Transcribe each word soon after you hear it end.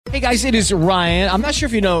Hey guys, it is Ryan. I'm not sure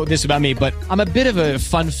if you know this about me, but I'm a bit of a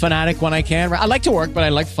fun fanatic when I can. I like to work, but I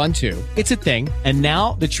like fun too. It's a thing. And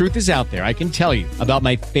now the truth is out there. I can tell you about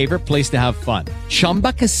my favorite place to have fun.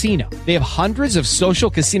 Chumba Casino. They have hundreds of social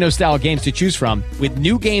casino style games to choose from with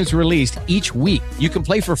new games released each week. You can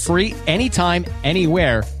play for free anytime,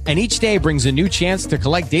 anywhere. And each day brings a new chance to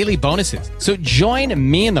collect daily bonuses. So join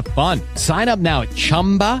me in the fun. Sign up now at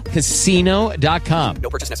ChumbaCasino.com. No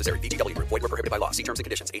purchase necessary. VGW. Void where prohibited by law. See terms and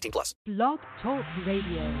conditions. 18 plus. Blog Talk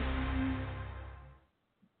Radio.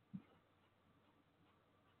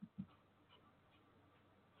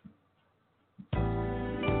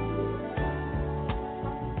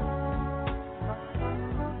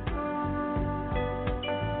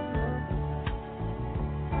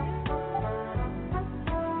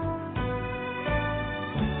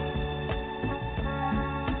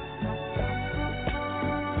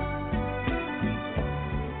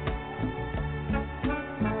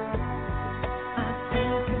 I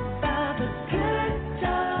think about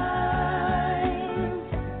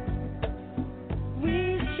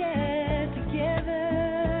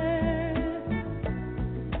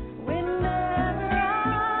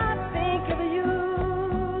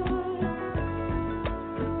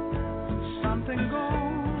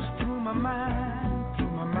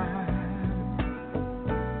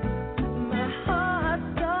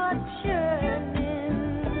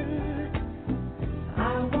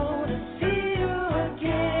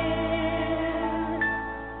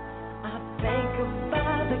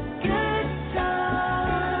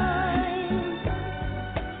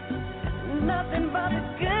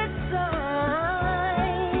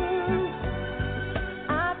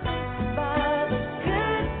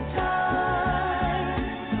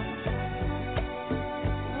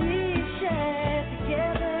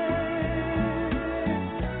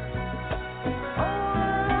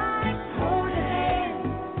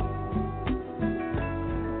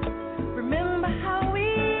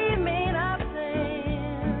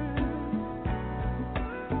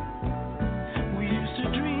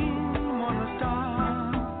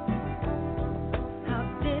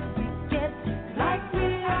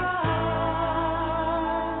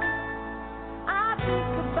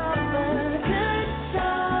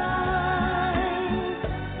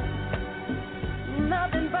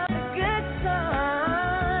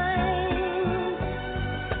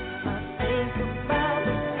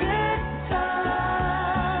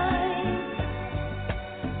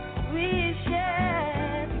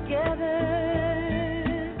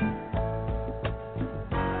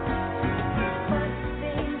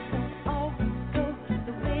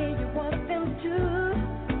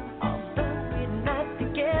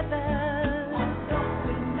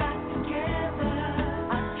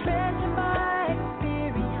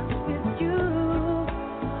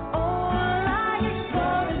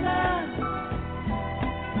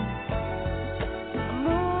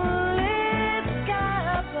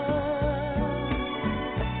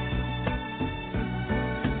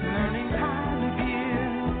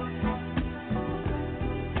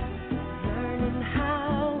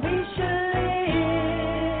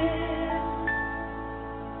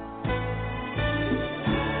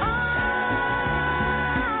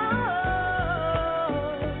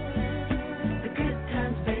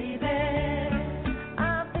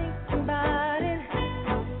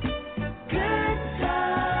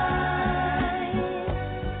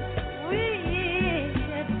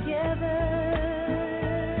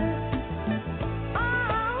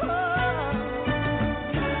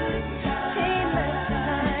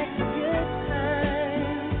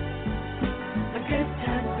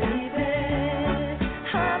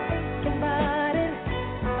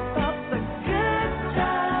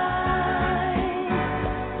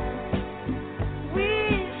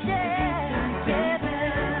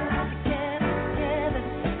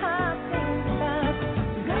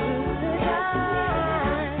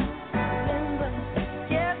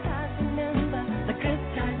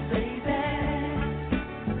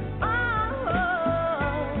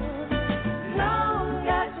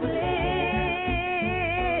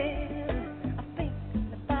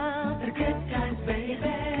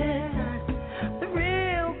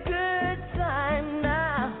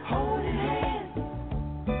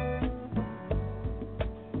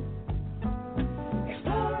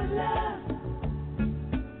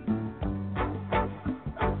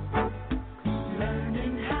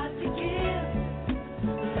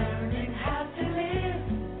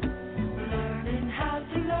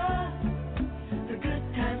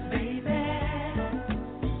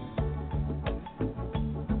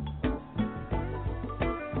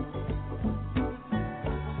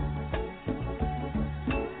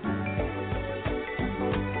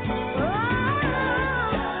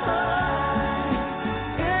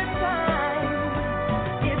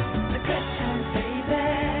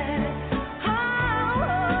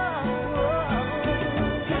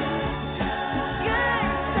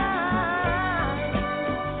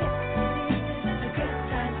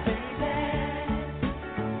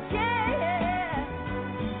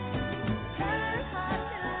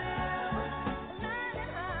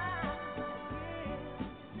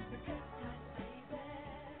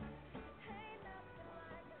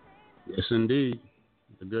Yes, indeed.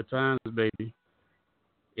 The good times, baby.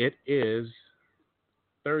 It is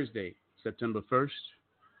Thursday, September 1st,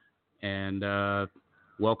 and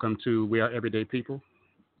welcome to We Are Everyday People,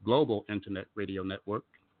 Global Internet Radio Network.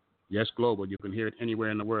 Yes, global. You can hear it anywhere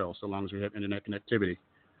in the world, so long as we have internet connectivity.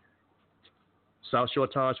 South Shore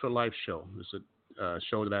Ties for Life show. It's a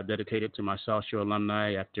show that I've dedicated to my South Shore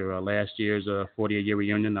alumni after last year's 40-year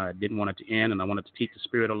reunion. I didn't want it to end, and I wanted to keep the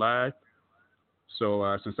spirit alive.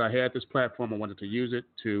 So since I had this platform, I wanted to use it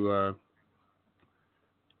to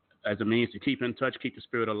as a means to keep in touch, keep the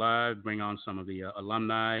spirit alive, bring on some of the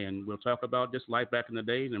alumni, and we'll talk about just life back in the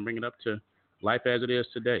days and bring it up to life as it is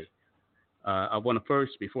today. I want to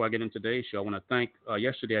first, before I get into today's show, I want to thank,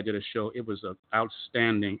 yesterday I did a show. It was an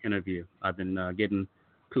outstanding interview. I've been getting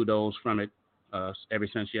kudos from it ever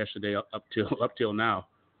since yesterday up till now.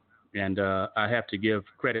 And I have to give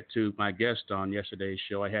credit to my guest on yesterday's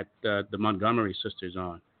show. I had the Montgomery sisters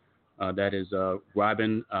on. That is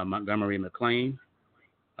Robin Montgomery McLean,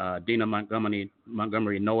 Dina Montgomery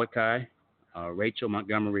Noakai, Rachel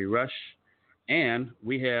Montgomery Rush, and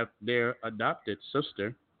we have their adopted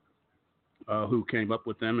sister who came up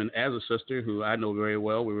with them, and as a sister who I know very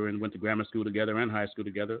well. We went to grammar school together and high school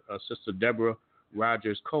together, Sister Deborah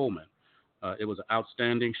Rogers Coleman. It was an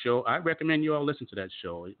outstanding show. I recommend you all listen to that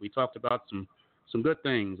show. We talked about some good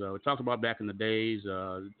things. We talked about back in the days,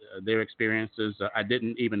 their experiences. I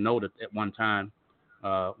didn't even know that at one time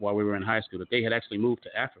while we were in high school that they had actually moved to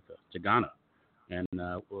Africa, to Ghana. And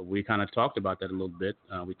we kind of talked about that a little bit.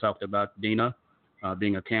 We talked about Dina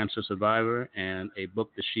being a cancer survivor and a book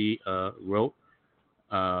that she wrote.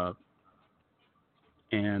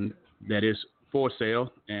 And that is for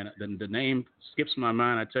sale, and the name skips my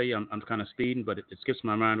mind. I tell you, I'm kind of speeding, but it skips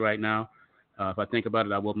my mind right now. If I think about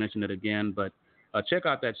it, I will mention it again. But check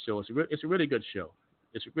out that show. It's a really good show.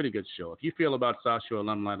 It's a really good show. If you feel about South Shore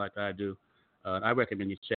alumni like I do, I recommend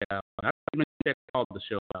you check it out. I recommend you check all the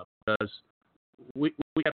show out because we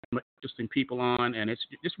have some interesting people on, and it's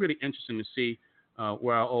just really interesting to see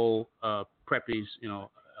where our old preppies,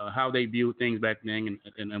 how they viewed things back then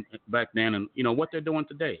and what they're doing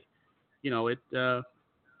today.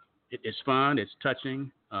 It's fun, it's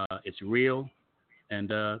touching, it's real,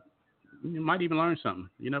 and you might even learn something.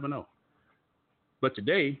 You never know. But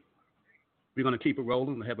today, we're going to keep it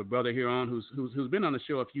rolling. We have a brother here on who's been on the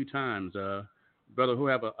show a few times. Brother who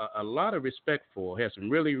I have a lot of respect for, has some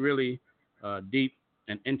really, really deep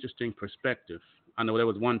and interesting perspective. I know there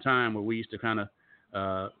was one time where we used to kind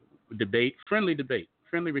of debate, friendly,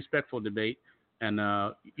 respectful debate. And,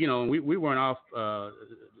 we weren't off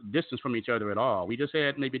distance from each other at all. We just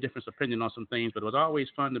had maybe different opinion on some things, but it was always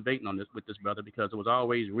fun debating on this with this brother because it was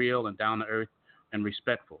always real and down to earth and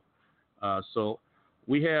respectful. So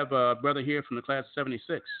we have a brother here from the class of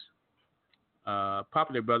 76,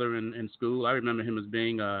 popular brother in school. I remember him as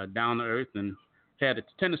being down to earth and had a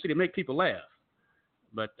tendency to make people laugh,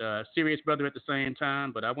 but serious brother at the same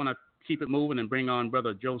time. But I want to keep it moving and bring on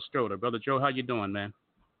Brother Joe Stroter. Brother Joe, how you doing, man?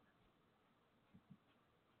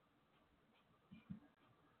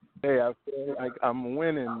 Hey, I feel like I'm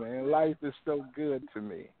winning, man. Life is so good to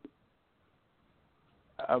me.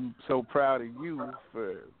 I'm so proud of you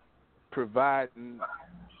for providing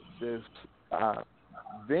this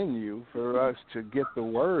venue for us to get the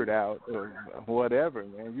word out of whatever,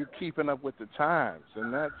 man. You're keeping up with the times,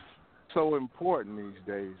 and that's so important these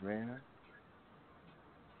days, man.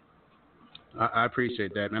 I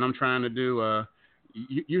appreciate that, man. I'm trying to do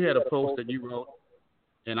you had a post that you wrote,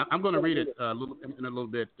 and I'm going to read it in a little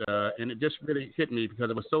bit, and it just really hit me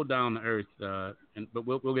because it was so down to earth. But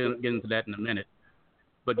we'll get into that in a minute.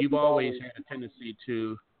 But you've always had a tendency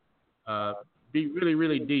to be really,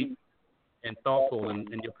 really deep and thoughtful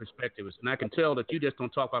in your perspectives, and I can tell that you just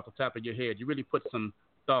don't talk off the top of your head. You really put some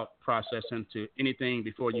thought process into anything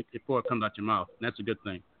before it comes out your mouth, and that's a good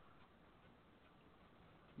thing.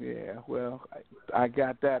 Yeah, well, I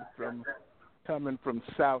got that from coming from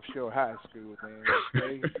South Shore High School,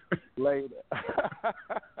 man.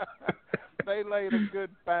 They laid a good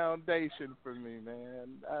foundation for me,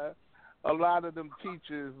 man. A lot of them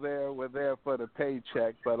teachers there were there for the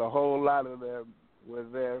paycheck, but a whole lot of them were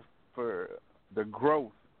there for the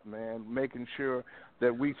growth, man, making sure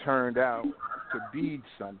that we turned out to be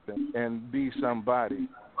something and be somebody.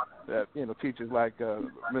 That, teachers like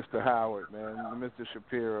Mr. Howard, man, Mr.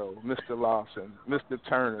 Shapiro, Mr. Lawson, Mr.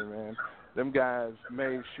 Turner, man, them guys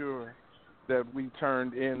made sure that we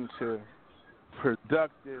turned into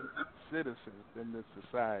productive citizens in this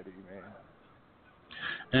society, man.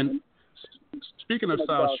 And speaking of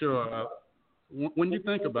South Shore, when you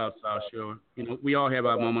think about South Shore, we all have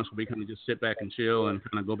our moments where we kind of just sit back and chill and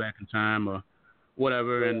kind of go back in time or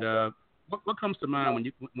whatever. And what comes to mind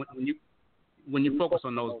when you focus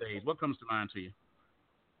on those days? What comes to mind to you?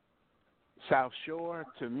 South Shore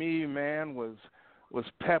to me, man, was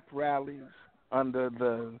pep rallies under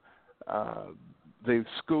the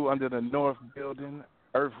school, under the North Building,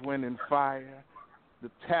 Earth, Wind, and Fire, the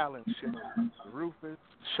talent show, Rufus,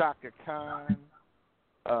 Shaka Khan,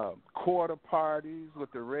 quarter parties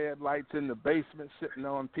with the red lights in the basement sitting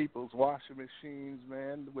on people's washing machines,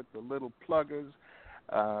 man, with the little pluggers.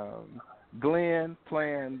 Glenn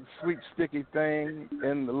playing Sweet Sticky Thing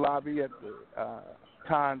in the lobby at the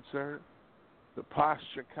concert, the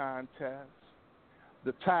posture contest,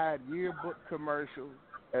 the Tide yearbook commercials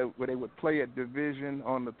where they would play at Division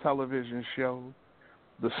on the television show,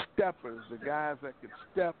 the steppers, the guys that could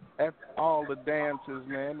step at all the dances,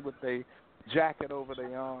 man, with their jacket over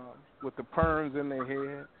their arm, with the perms in their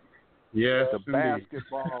head. Yes, the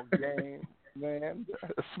basketball game, man,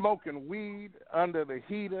 smoking weed under the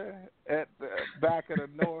heater at the back of the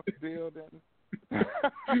North Building.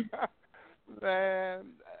 Man,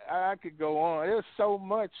 I could go on. There's so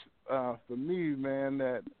much for me, man,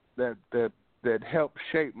 that helped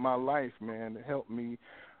shape my life, man. That helped me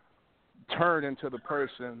turn into the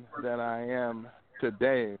person that I am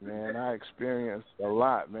today, man. I experienced a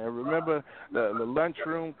lot, man. Remember the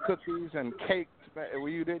lunchroom cookies and cakes, man, where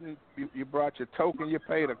you brought your token, you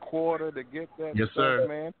paid $25 to get that yes, stuff, sir.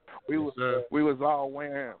 man. We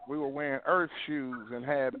were wearing earth shoes and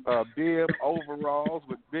had bib overalls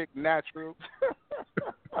with big naturals.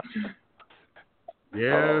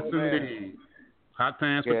 Yes, oh, indeed. Hot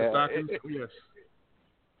pants with the stockings. Yes.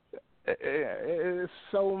 It's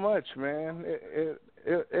so much, man.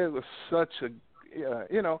 It was such a,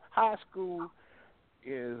 high school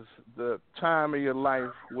is the time of your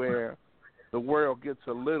life where the world gets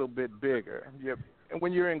a little bit bigger. And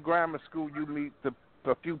when you're in grammar school, you meet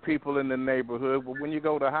a few people in the neighborhood, but when you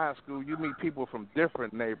go to high school, you meet people from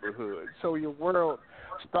different neighborhoods. So your world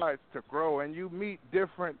starts to grow, and you meet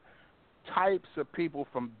different types of people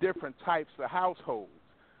from different types of households.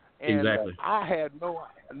 And exactly. I had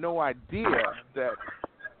no idea that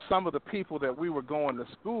some of the people that we were going to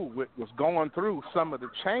school with was going through some of the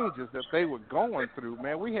changes that they were going through,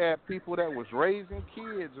 man. We had people that was raising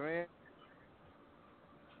kids, man.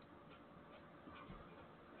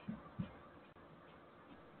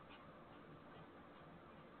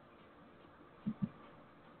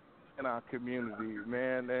 In our community,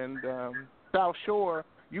 man. And South Shore,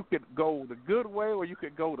 you could go the good way or you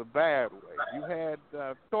could go the bad way. You had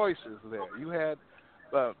choices there. You had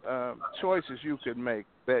choices you could make,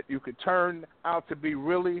 that you could turn out to be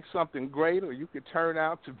really something great or you could turn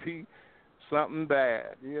out to be something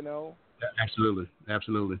bad, Absolutely.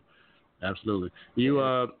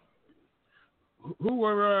 You who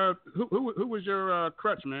was your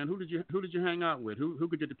crutch, man? Who did you hang out with? Who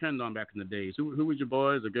could you depend on back in the days? Who was your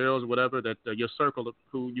boys or girls or whatever that your circle of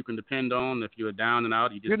who you can depend on if you're down and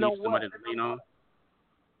out? You just need somebody to lean on.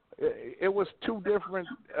 It was two different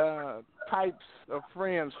types of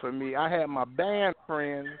friends for me. I had my band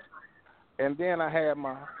friends, and then I had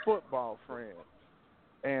my football friends.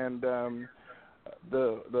 And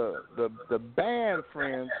the band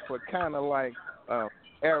friends were kind of like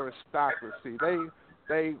aristocracy.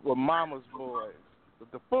 They were mama's boys.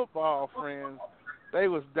 But the football friends, they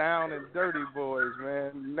was down and dirty boys,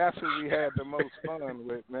 man. And that's who we had the most fun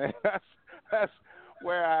with, man. That's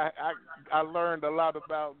where I learned a lot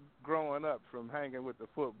about growing up, from hanging with the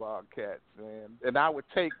football cats, man. And I would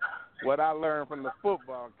take what I learned from the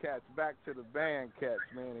football cats back to the band cats,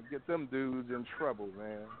 man, and get them dudes in trouble,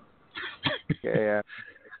 man. Yeah.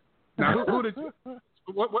 Now, who did you,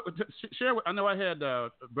 what share? I know I had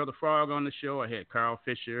Brother Frog on the show. I had Carl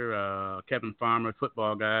Fisher, Kevin Farmer,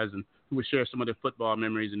 football guys, and who would share some of their football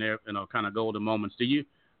memories and their kind of golden moments. Do you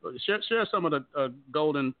share some of the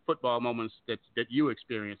golden football moments that you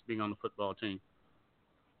experienced being on the football team?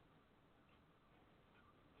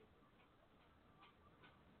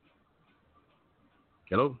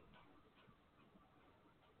 Hello?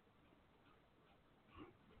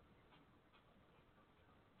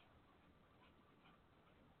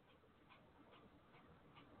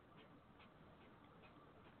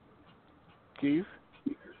 Keith?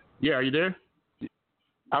 Yeah, are you there?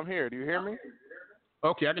 I'm here. Do you hear me?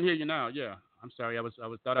 Okay, I can hear you now. Yeah, I'm sorry. I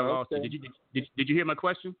thought I lost you. Did you hear my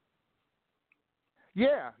question?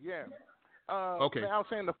 Yeah. Okay. Man, I was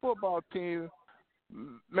saying the football team.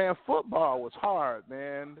 Man, football was hard,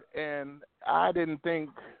 man, and I didn't think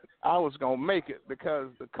I was gonna make it because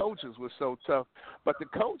the coaches were so tough. But the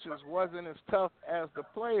coaches wasn't as tough as the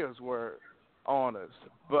players were on us.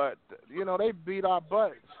 But they beat our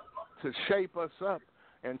butts to shape us up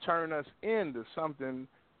and turn us into something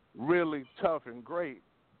really tough and great.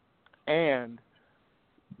 And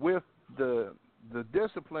with the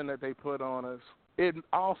discipline that they put on us, it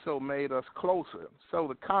also made us closer. So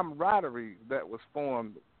the camaraderie that was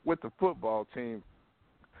formed with the football team,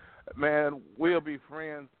 man, we'll be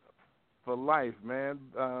friends for life, man.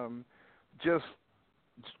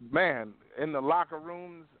 Man, in the locker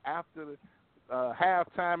rooms after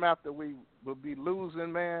halftime, after we would be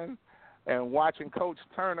losing, man, and watching Coach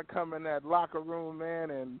Turner come in that locker room,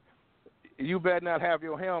 man, and you better not have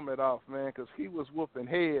your helmet off, man, because he was whooping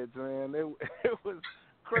heads, man. It was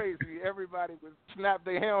crazy. Everybody would snap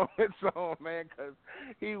their helmets on, man, because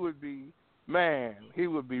he would be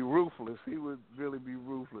ruthless. He would really be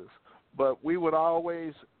ruthless. But we would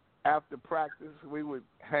always, after practice, we would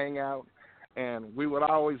hang out, and we would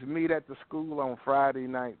always meet at the school on Friday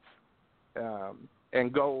nights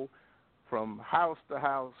and go from house to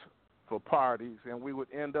house for parties, and we would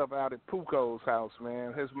end up out at Puko's house,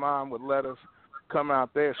 man. His mom would let us come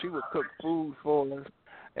out there. She would cook food for us,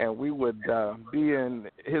 and we would be in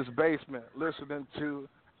his basement listening to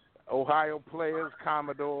Ohio Players,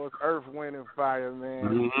 Commodores, Earth, Wind, and Fire,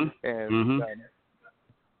 man, and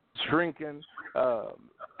drinking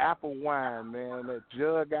apple wine, man, that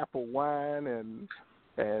jug apple wine,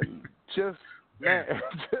 and just, man,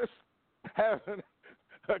 just having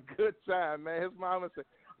a good time, man. His mama said,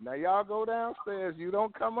 now y'all go downstairs. You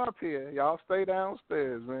don't come up here. Y'all stay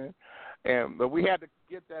downstairs, man. But we had to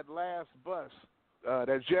get that last bus,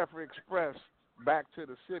 that Jeffrey Express, back to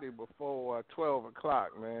the city before 12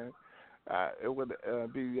 o'clock, man. It would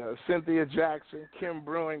be Cynthia Jackson, Kim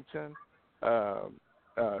Brewington,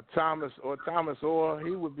 Thomas Orr.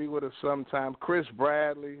 He would be with us sometime. Chris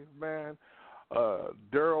Bradley, man.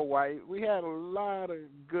 Durrell White. We had a lot of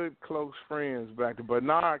good, close friends back there.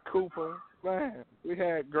 Bernard Cooper. Man, we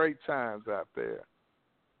had great times out there.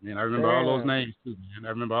 Man, I remember all those names, too, man. I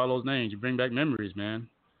remember all those names. You bring back memories, man.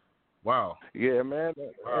 Wow. Yeah, man.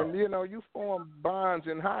 Wow. And, you form bonds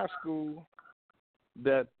in high school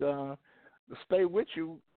that stay with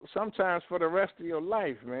you sometimes for the rest of your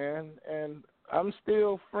life, man. And I'm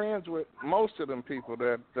still friends with most of them people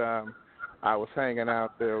that I was hanging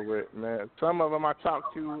out there with, man. Some of them I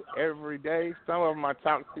talk to every day. Some of them I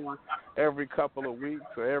talk to every couple of weeks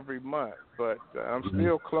or every month. But I'm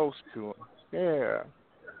still close to them. Yeah.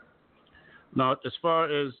 Now, as far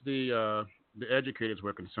as the educators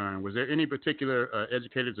were concerned, was there any particular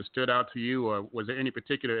educators that stood out to you, or was there any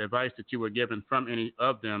particular advice that you were given from any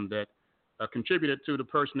of them that contributed to the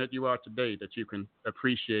person that you are today that you can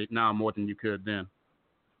appreciate now more than you could then?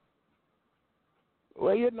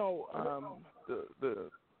 Well,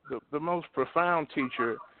 the most profound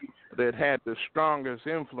teacher that had the strongest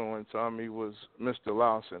influence on me was Mr.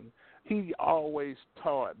 Lawson. He always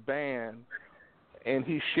taught band, and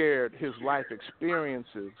he shared his life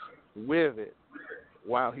experiences with it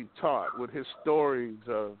while he taught, with his stories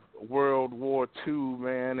of World War II,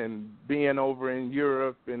 man, and being over in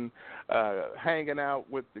Europe and hanging out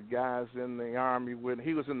with the guys in the Army.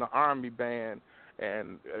 He was in the Army band,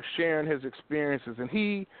 and sharing his experiences, and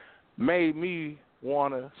he made me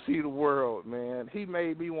want to see the world, man. He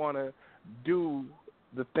made me want to do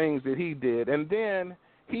the things that he did, and then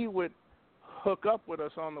he would hook up with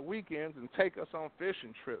us on the weekends and take us on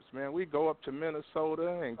fishing trips, man. We go up to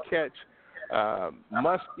Minnesota and catch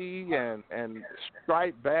muskie and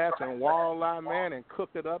striped bass and walleye, man, and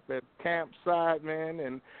cook it up at campsite, man.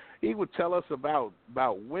 And he would tell us about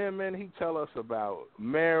women. He'd tell us about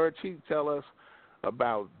marriage. He'd tell us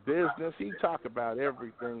about business. He'd talk about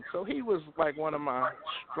everything. So he was like one of my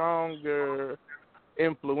stronger,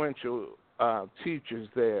 influential teachers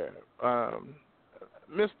there.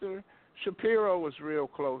 Mr. Shapiro was real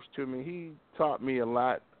close to me. He taught me a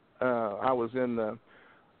lot. I was in the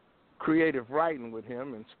creative writing with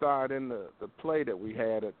him and starred in the play that we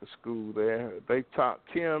had at the school there.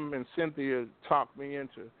 Kim and Cynthia talked me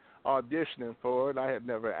into auditioning for it. I had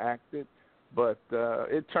never acted, but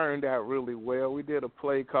it turned out really well. We did a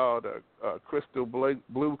play called Crystal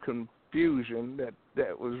Blue Confusion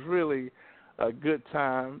that was really a good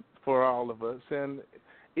time for all of us, and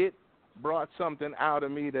it brought something out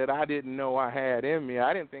of me that I didn't know I had in me.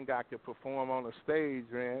 I didn't think I could perform on a stage,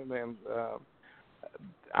 man, and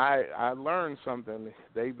I learned something.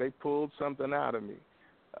 They pulled something out of me.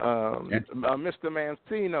 Mr.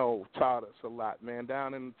 Mancino taught us a lot, man,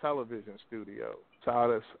 down in the television studio.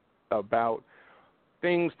 Taught us about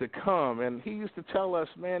things to come, and he used to tell us,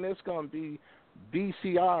 man, there's going to be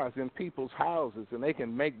VCRs in people's houses, and they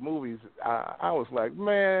can make movies. I was like,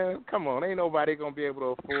 man, come on, ain't nobody going to be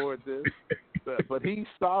able to afford this. but he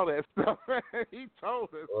saw that stuff. He told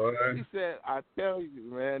us. Boy. He said, "I tell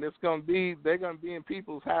you, man, they're gonna be in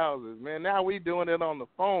people's houses, man. Now we doing it on the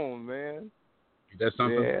phone, man." That's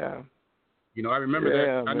something. Yeah. You know, I remember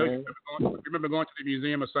that. I know you man. remember going to the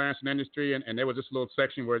Museum of Science and Industry, and there was this little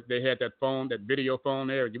section where they had that phone, that video phone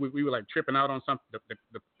there. We were like tripping out on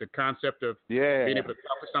the concept of being able to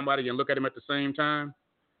talk to somebody and look at them at the same time.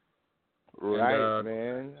 Right, and,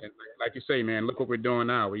 man. And like you say, man, look what we're doing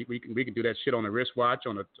now. We can do that shit on a wristwatch,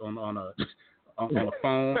 on a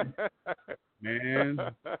phone, man.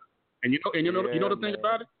 And you know the thing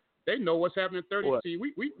about it. They know what's happening 30. What? See,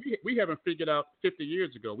 we haven't figured out 50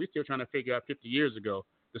 years ago. We're still trying to figure out 50 years ago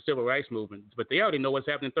the civil rights movement. But they already know what's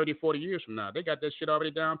happening 30, 40 years from now. They got that shit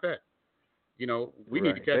already down pat. You know, we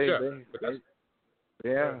need to catch up.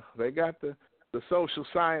 They got the social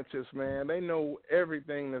scientists, man. They know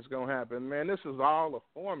everything that's going to happen. Man, this is all a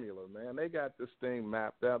formula, man. They got this thing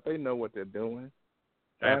mapped out. They know what they're doing.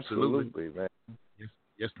 Absolutely man.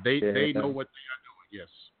 Yes, they know what they are doing. Yes.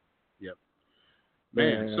 Yep.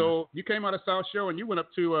 Man, so you came out of South Shore and you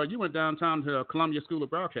went downtown to Columbia School of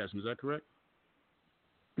Broadcasting. Is that correct?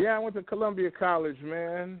 Yeah, I went to Columbia College,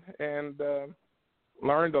 man, and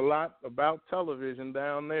learned a lot about television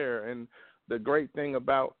down there. And the great thing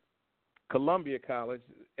about Columbia College,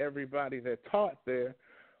 everybody that taught there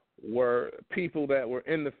were people that were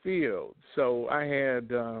in the field. So I had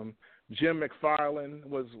Jim McFarland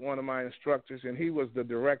was one of my instructors, and he was the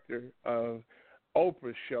director of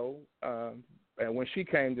Oprah's show. And when she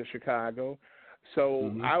came to Chicago,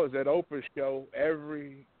 so I was at Oprah's show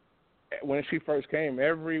when she first came.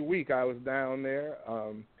 Every week I was down there.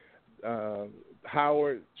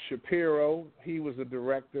 Howard Shapiro, he was the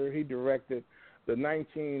director. He directed the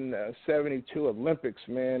 1972 Olympics,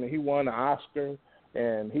 man. And he won an Oscar,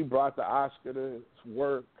 and he brought the Oscar to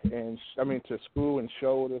work to school and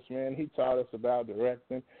showed us, man. He taught us about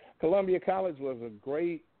directing. Columbia College was a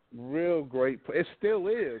real great. It still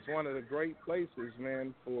is one of the great places,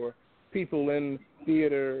 man, for people in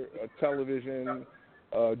theater, television,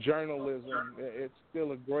 journalism. It's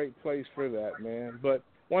still a great place for that, man. But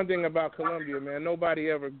one thing about Columbia, man, nobody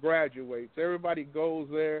ever graduates. Everybody goes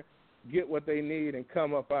there, get what they need, and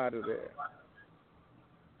come up out of there.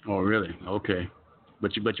 Oh, really? Okay.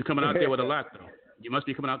 But you're coming out there with a lot, though. You must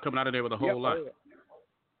be coming out of there with a whole lot.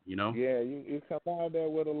 You know? Yeah, you come out there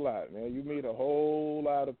with a lot, man. You meet a whole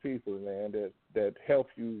lot of people, man, that help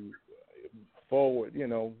you forward, you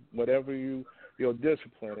know, whatever your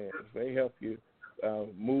discipline is. They help you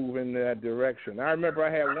move in that direction. I remember I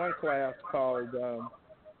had one class called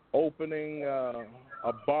opening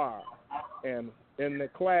a bar, and in the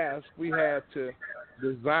class we had to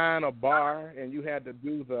design a bar, and you had to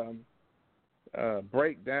do the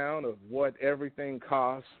breakdown of what everything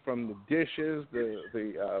costs, from the dishes,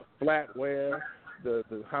 the flatware, the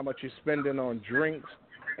how much you're spending on drinks.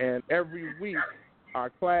 And every week our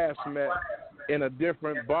class met in a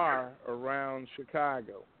different bar around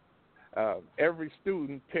Chicago. Every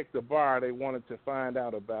student picked a bar they wanted to find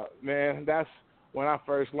out about. Man, that's when I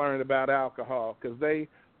first learned about alcohol, because they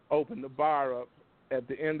opened the bar up at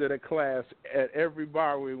the end of the class at every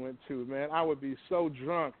bar we went to. Man, I would be so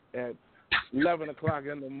drunk at 11 o'clock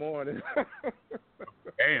in the morning.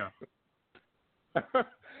 Damn.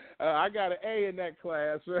 I got an A in that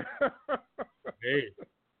class. Hey,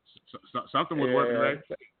 something was working, right?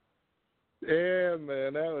 Yeah,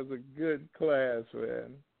 man, that was a good class,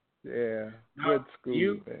 man. Yeah, good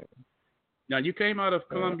school, man. Now, you came out of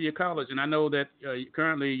Columbia College, and I know that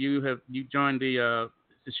currently you joined the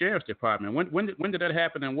Sheriff's Department. When did that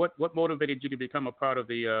happen, and what motivated you to become a part of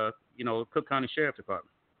the Cook County Sheriff's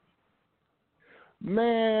Department?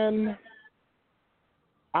 Man,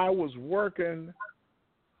 I was working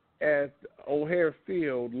at O'Hare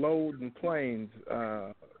Field loading planes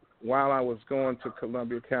while I was going to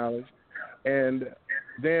Columbia College, and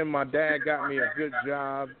then my dad got me a good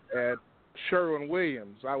job at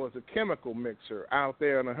Sherwin-Williams. I was a chemical mixer out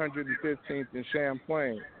there on 115th and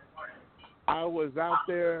Champlain. I was out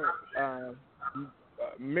there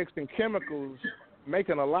mixing chemicals,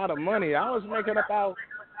 making a lot of money. I was making about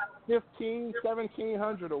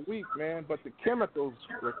 $1,700 a week, man, but the chemicals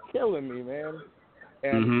were killing me, man.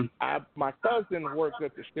 And my cousin worked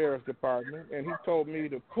at the Sheriff's Department, and he told me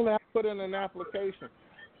to put in an application.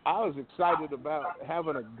 I was excited about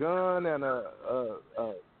having a gun and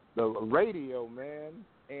the radio, man.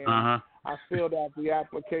 And I filled out the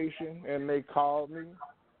application, and they called me,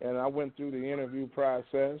 and I went through the interview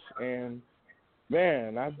process. And,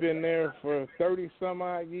 man, I've been there for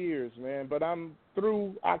 30-some-odd years, man. But I'm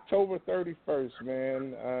through October 31st,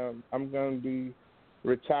 man. I'm going to be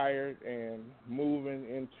retired and moving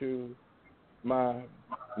into my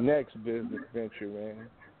next business venture, man.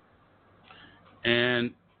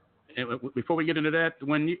 And before we get into that,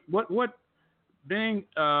 when you what being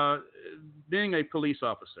a police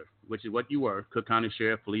officer, which is what you were, Cook County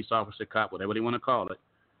Sheriff, police officer, cop, whatever they want to call it,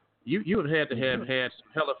 you have had to have had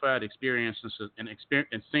some hellified experiences and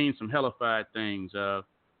seen some hellified things. I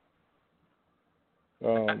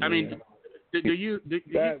mean, how do you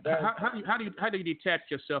detach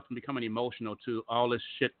yourself from becoming emotional to all this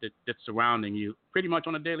shit that's surrounding you pretty much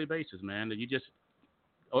on a daily basis, man? That you just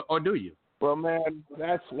or do you? Well, man,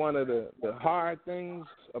 that's one of the hard things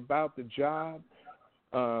about the job.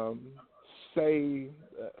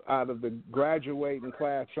 Out of the graduating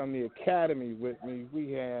class from the academy with me,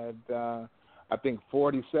 we had, I think,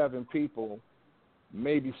 47 people.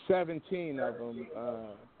 Maybe 17 of them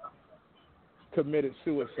committed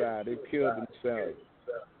suicide. They killed themselves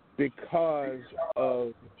because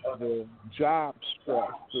of the job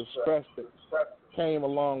stress, the stress that came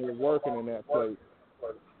along with working in that place.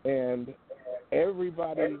 And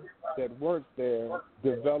everybody that worked there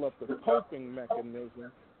developed a coping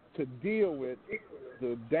mechanism to deal with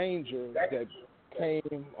the danger that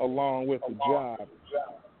came along with the job.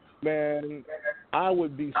 Man, I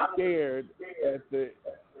would be scared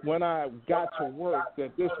when I got to work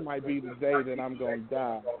that this might be the day that I'm going to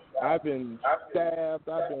die. I've been stabbed.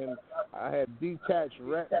 I had detached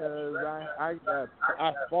retinas.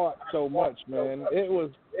 I fought so much, man. It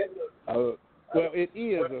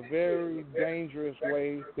is a very dangerous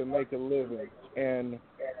way to make a living. And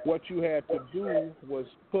what you had to do was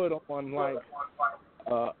put on like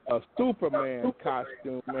a Superman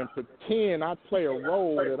costume and pretend I play a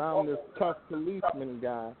role that I'm this tough policeman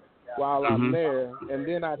guy while I'm there, and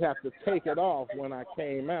then I'd have to take it off when I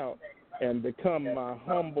came out and become my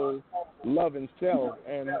humble, loving self.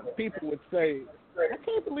 And people would say, I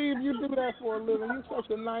can't believe you do that for a living. You're such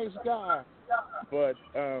a nice guy. But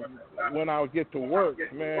when I would get to work,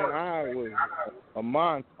 man, I was a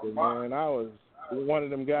monster, man. I was one of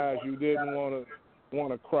them guys you didn't want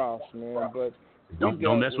to cross, man. But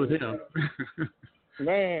don't mess with him.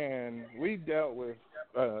 Man, we dealt with.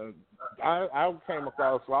 I came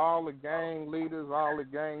across all the gang leaders, all the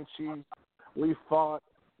gang chiefs. We fought,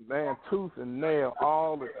 man, tooth and nail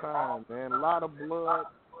all the time, man. A lot of blood,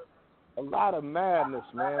 a lot of madness,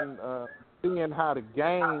 man. Seeing how the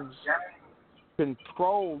gangs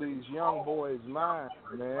control these young boys' minds,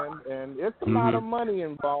 man. And it's a lot of money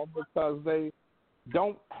involved because they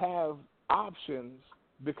don't have options,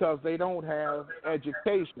 because they don't have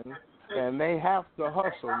education, and they have to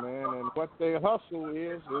hustle, man. And what they hustle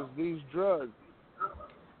is these drugs.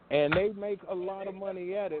 And they make a lot of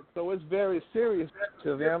money at it, so it's very serious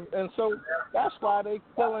to them. And so that's why they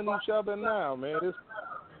killing each other now, man. It's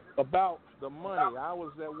about the money. I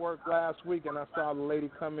was at work last week, and I saw the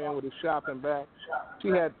lady come in with a shopping bag. She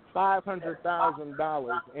had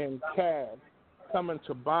 $500,000 in cash coming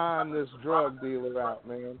to buying this drug dealer out,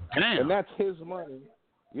 man. Damn. And that's his money.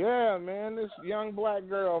 Yeah, man, this young black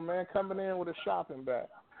girl, man, coming in with a shopping bag.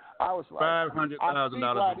 I was like,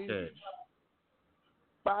 $500,000 in cash.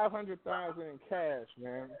 $500,000 in cash,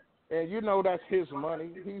 man. And you know that's his money.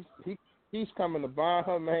 He's coming to buy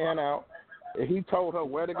her man out. And he told her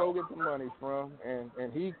where to go get the money from,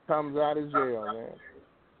 and he comes out of jail, man.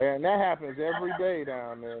 And that happens every day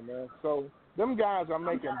down there, man. So them guys are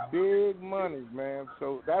making big money, man.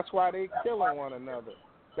 So that's why they killing one another.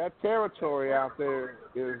 That territory out there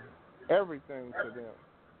is everything to them.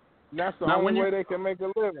 And that's the only way they can make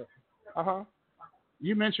a living.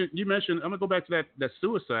 You mentioned. I'm gonna go back to that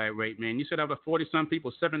suicide rate, man. You said out of 40-some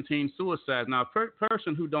people, 17 suicides. Now, a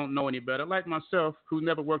person who don't know any better, like myself, who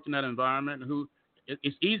never worked in that environment,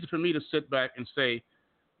 it's easy for me to sit back and say,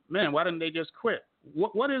 man, why didn't they just quit?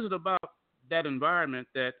 What is it about that environment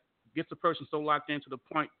that gets a person so locked in to the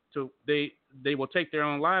point to they will take their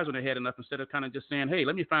own lives when they had enough, instead of kind of just saying, hey,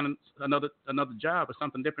 let me find another job or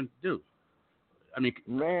something different to do? I mean,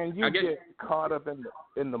 man, you get caught up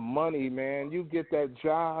in the money, man. You get that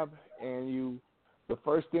job, and the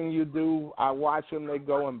first thing you do, I watch them. They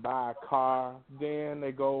go and buy a car, then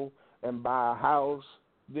they go and buy a house,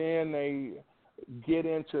 then they get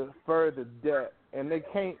into further debt, and they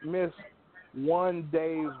can't miss one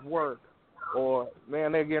day's work, or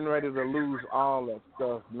man, they're getting ready to lose all that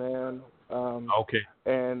stuff, man.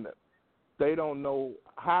 And they don't know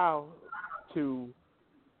how to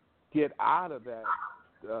get out of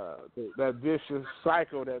that vicious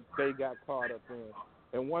cycle that they got caught up in.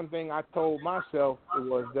 And one thing I told myself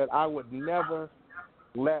was that I would never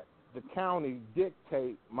let the county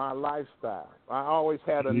dictate my lifestyle. I always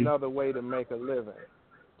had another way to make a living.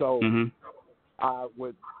 So I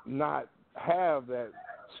would not have that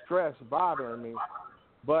stress bothering me.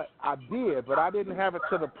 But I did, but I didn't have it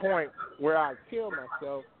to the point where I killed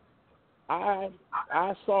myself.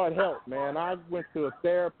 I saw it help, man. I went to a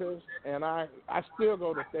therapist, and I still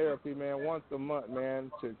go to therapy, man, once a month,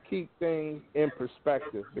 man, to keep things in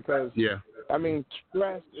perspective. Because, I mean,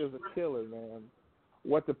 stress is a killer, man.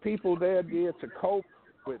 What the people there did to cope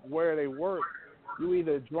with where they work, you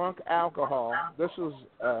either drunk alcohol. This was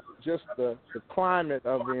just the climate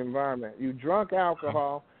of the environment. You drunk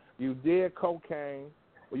alcohol, you did cocaine,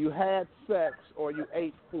 or you had sex, or you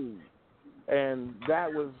ate food. And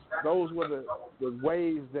those were the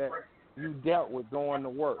ways that you dealt with going to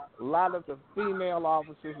work. A lot of the female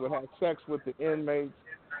officers would have sex with the inmates,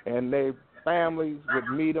 and their families would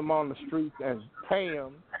meet them on the streets and pay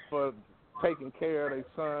them for taking care of their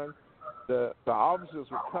son. The officers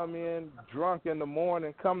would come in drunk in the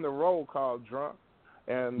morning, come to roll call drunk,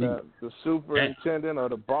 and the superintendent or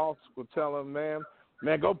the boss would tell them, man,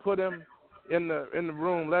 go put him in the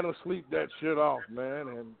room, let him sleep that shit off,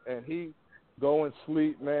 man, and he go and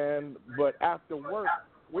sleep, man. But after work,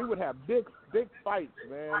 we would have big fights,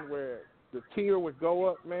 man, where the tear would go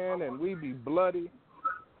up, man, and we'd be bloody.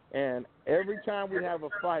 And every time we have a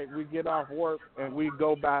fight, we get off work and we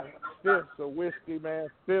go buy fifths of whiskey, man,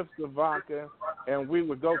 fifths of vodka, and we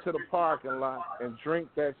would go to the parking lot and drink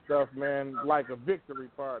that stuff, man, like a victory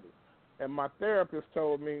party. And my therapist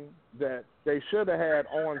told me that they should have had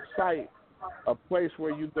on site a place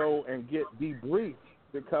where you go and get debriefed,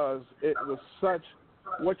 because it was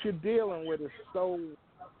what you're dealing with is so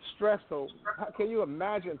stressful. How can you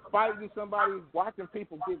imagine fighting somebody, watching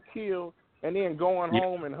people get killed, and then going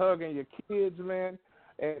home and hugging your kids, man?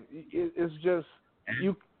 And it's just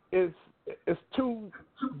it's two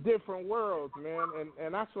different worlds, man.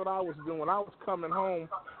 And that's what I was doing. I was coming home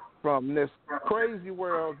from this crazy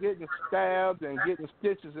world, getting stabbed and getting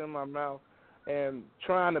stitches in my mouth, and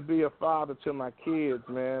trying to be a father to my kids,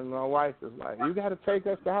 man. My wife is like, you got to take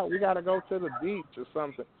us out. We got to go to the beach or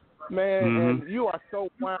something. Man, and you are so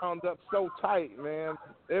wound up, so tight, man.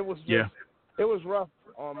 It was just, it was rough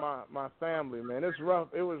on my family, man. It's rough.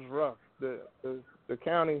 It was rough. The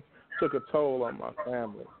county took a toll on my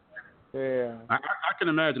family. Yeah. I can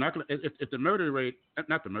imagine. If the murder rate,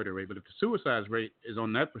 not the murder rate, but if the suicide rate is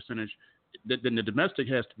on that percentage, then the domestic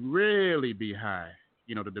has to really be high.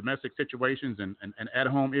 You know, the domestic situations and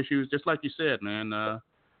at-home issues, just like you said, man. The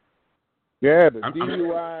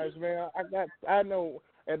DUIs, man. I know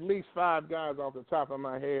at least 5 guys off the top of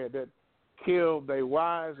my head that killed their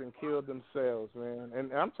wives and killed themselves, man.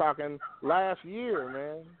 And I'm talking last year,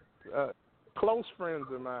 man. Close friends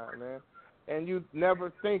of mine, man. And you'd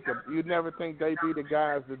never think they'd be the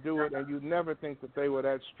guys to do it, and you'd never think that they were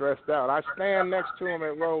that stressed out. I stand next to them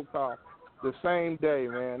at roll call the same day,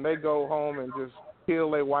 man. They go home and just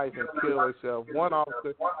kill their wife and kill themselves. One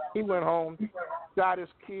officer, he went home, shot his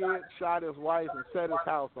kid, shot his wife, and set his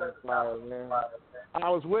house on fire, man. I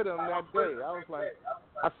was with him that day. I was like,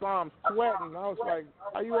 I saw him sweating. I was like,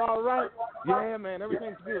 are you all right? Yeah, man,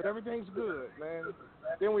 everything's good. Everything's good, man.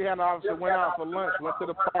 Then we had an officer went out for lunch, went to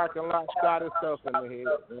the parking lot, shot himself in the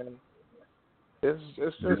head, man. It's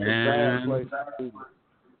just a bad place to be.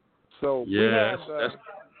 So we had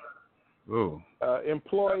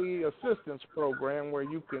employee assistance program where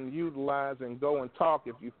you can utilize and go and talk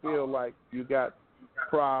if you feel like you got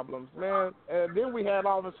problems, man. And then we had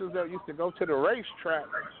officers that used to go to the racetrack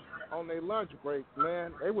on their lunch break,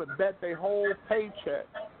 man. They would bet their whole paycheck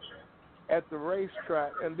at the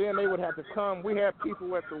racetrack, and then they would have to come. We had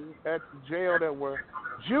people at the jail that were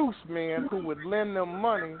juice men who would lend them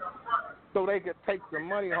money so they could take the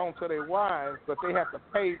money home to their wives, but they had to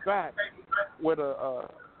pay back with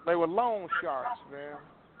they were loan sharks, man.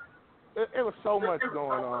 It was so much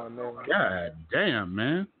going on there. God damn,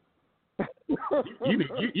 man.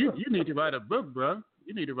 you need to write a book, bro.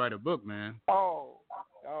 You need to write a book, man. Oh,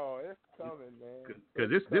 it's coming, man. Because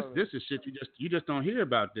this is shit you just don't hear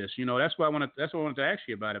about this. You know, that's why I wanted to ask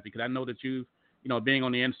you about it, because I know that you know, being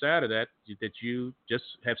on the inside of that you just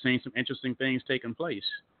have seen some interesting things taking place.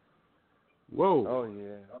 Whoa. Oh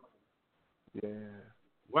yeah.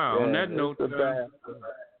 Wow. Yeah, on that note,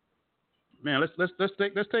 man, let's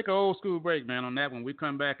take an old school break, man. On that, when we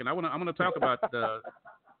come back, and I'm gonna talk about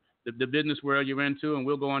the business world you're into, and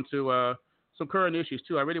we'll go on to some current issues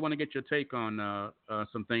too. I really want to get your take on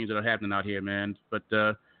some things that are happening out here, man. But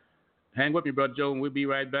hang with me, Brother Joe, and we'll be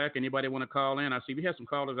right back. Anybody want to call in? I see we have some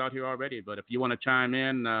callers out here already, but if you want to chime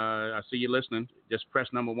in, I see you listening. Just press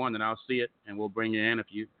number 1, and I'll see it, and we'll bring you in if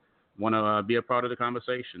you want to be a part of the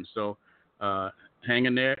conversation. So hang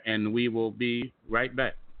in there, and we will be right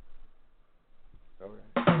back. All right.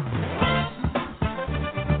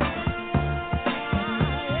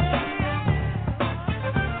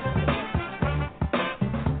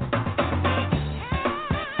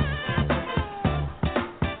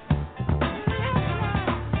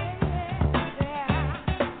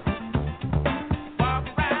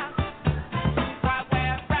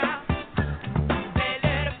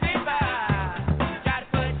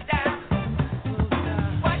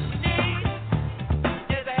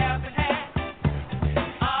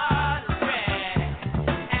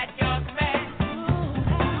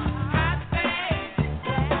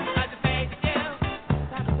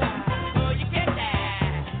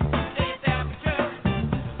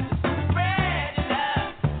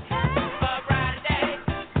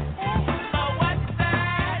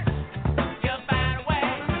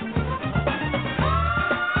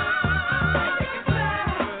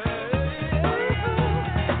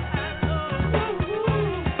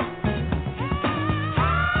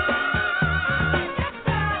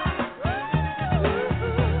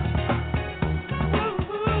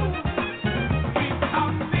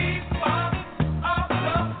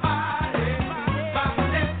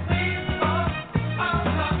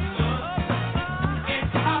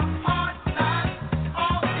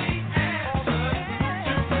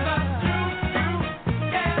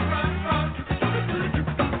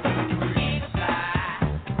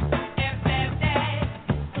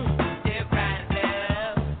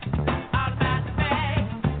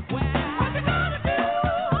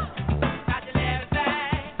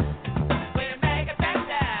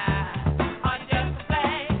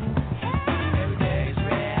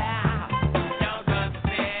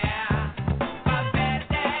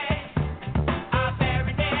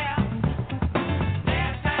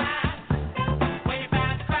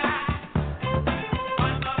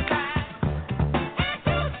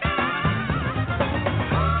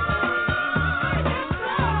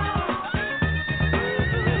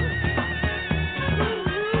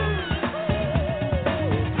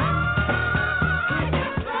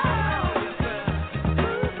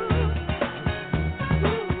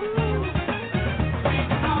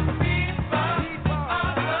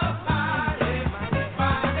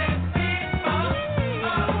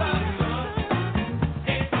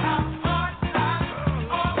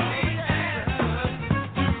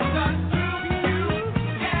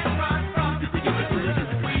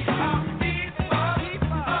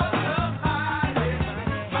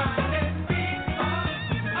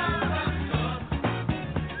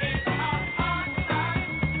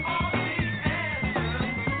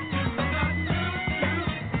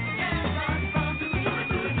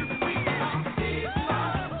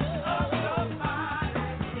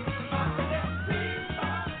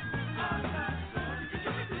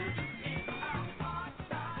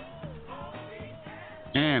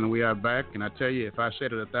 And we are back, and I tell you, if I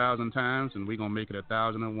said it 1,000 times, and we're going to make it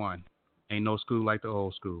 1,001. Ain't no school like the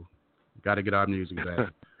old school. Got to get our music back.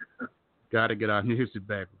 Got to get our music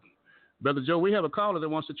back. Brother Joe, we have a caller that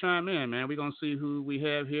wants to chime in, man. We're going to see who we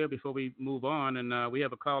have here before we move on. And we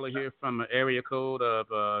have a caller here from an area code of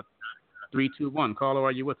 321. Caller,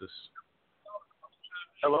 are you with us?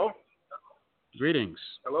 Hello? Greetings.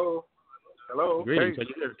 Hello? Hello? Greetings. Hey.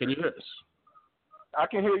 Can you hear us? I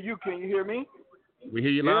can hear you. Can you hear me? We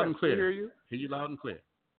hear you loud and clear. We hear you. Hear you loud and clear.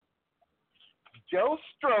 Joe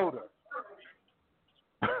Stroter.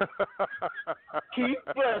 Keith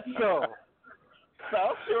Bledsoe.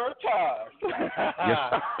 South Shore Ties.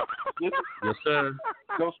 Yes, sir.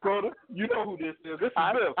 Joe Stroter, you know who this is. This is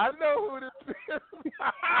Bill. I know who this is.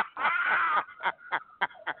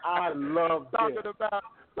 I love talking this.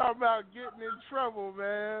 about getting in trouble,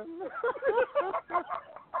 man.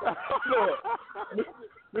 Look,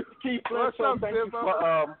 Mr. Keith Bledsoe,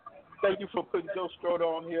 thank you for putting Joe Stroter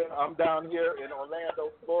on here. I'm down here in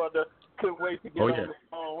Orlando, Florida. Couldn't wait to get on the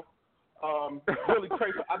phone. Really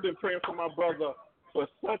crazy. I've been praying for my brother for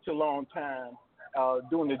such a long time,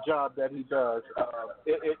 doing the job that he does.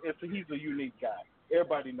 He's a unique guy.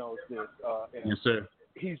 Everybody knows this. Yes, sir.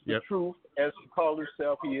 He's the truth. As he calls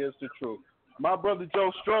himself, he is the truth. My brother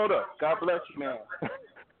Joe Stroter, God bless you, man.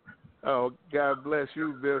 Oh, God bless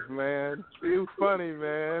you, Biff, man. You funny,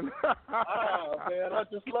 man. Man, I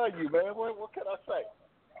just love you, man. What can I say?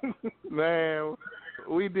 Man,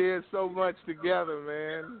 we did so much together,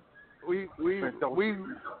 man. We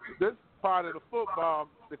this part of the football,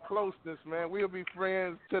 the closeness, man. We'll be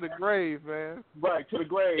friends to the grave, man. Right, to the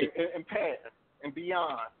grave and past and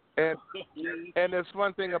beyond. And there's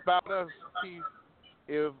one thing about us, Keith.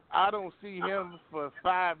 If I don't see him for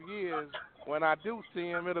 5 years, when I do see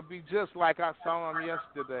him, it'll be just like I saw him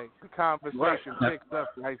yesterday. The conversation picks up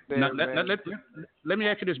right there, man. Let me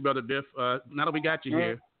ask you this, Brother Biff. Now that we got you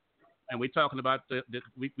here, and we're talking about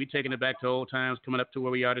we taking it back to old times, coming up to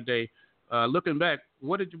where we are today. Looking back,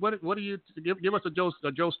 what do you give us a Joe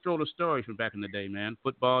Stroter story from back in the day, man?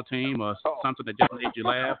 Football team or something that just made you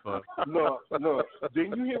laugh? Or... Look.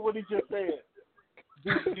 Didn't you hear what he just said?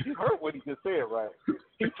 You heard what he just said, right?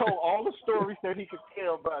 He told all the stories that he could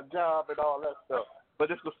tell about job and all that stuff. But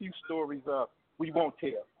there's a few stories we won't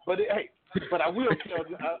tell. But I will tell.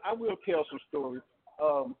 I will tell some stories.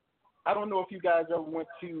 I don't know if you guys ever went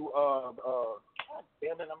to. God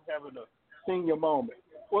damn it! I'm having a senior moment.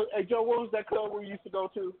 Well, hey Joe, what was that club we used to go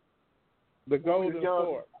to? The Golden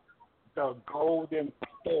Fort. The Golden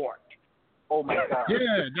Fort. Oh my God.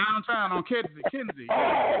 Yeah, downtown on Kinsey.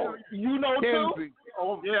 Oh, you know Kinsey. too?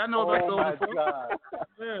 Oh, yeah, I know about Golden Fort. God.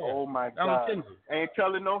 Yeah. Oh my God. Ain't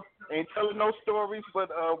telling no stories, but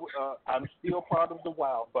I'm still part of the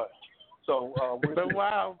Wild Bunch. So the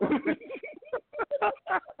Wild Bunch.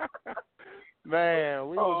 Man,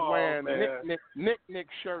 we was wearing Nick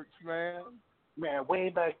shirts, man. Man, way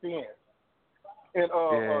back then. And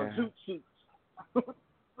zoot suits.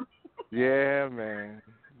 Yeah, man.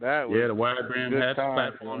 That was the wide brim hats,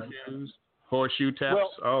 platform shoes, horseshoe taps,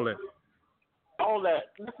 all that. All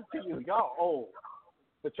that. Listen to you. Y'all old,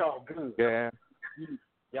 but y'all good. Yeah.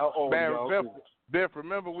 Y'all old. Man, y'all Biff,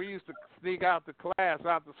 remember we used to sneak out the class,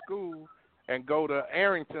 out the school, and go to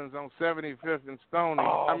Arrington's on 75th and Stony.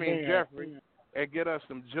 Jeffrey, and get us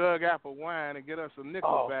some jug apple wine and get us some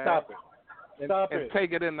nickel bags. Stop it. And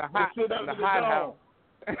take it in the hot house.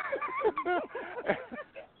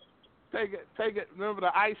 Take it. Remember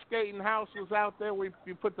the ice skating house was out there?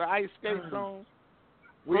 You put the ice skates on.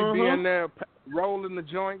 We'd be in there rolling the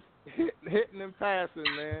joints, hitting and passing,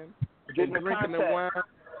 man. Getting drinking the wine.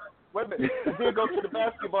 Wait a minute. Then go to the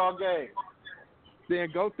basketball game.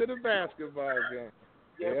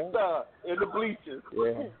 Yes, sir. In the bleachers.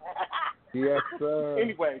 Yeah. Yes, sir.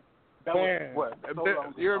 Anyway, that was what? So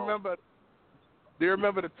do you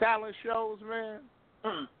remember the talent shows, man?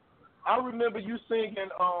 I remember you singing.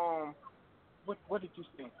 What did you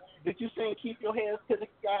sing? Did you sing "Keep Your Hands to the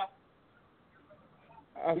Sky"?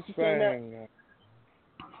 I sang.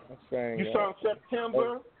 You sung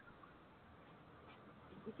 "September."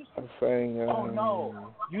 I sang. Oh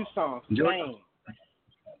no, you sung "Spain."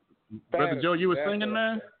 Brother Joe, you were singing,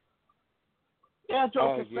 man. Yeah,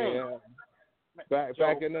 Joe can sing. Yeah.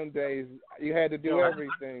 Back in them days, you had to do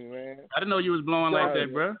everything, man. I didn't know you was blowing like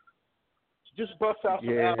that, bro. Just bust out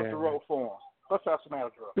some Algebra for him. Bust out some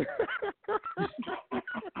Algebra.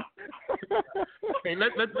 Hey,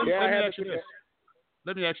 let me ask you this.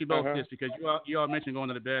 Let me ask you both this, because you all mentioned going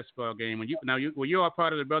to the basketball game. Were you all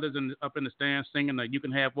part of the brothers up in the stands singing the "You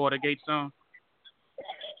Can Have Watergate" song?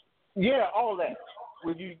 Yeah, all that.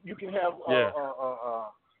 When you can have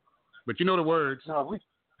But you know the words. No, we.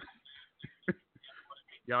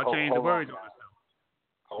 Y'all change the words on us.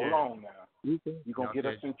 Hold on now. You're going to get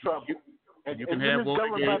us in trouble. You can have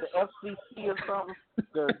governed by the FCC or something,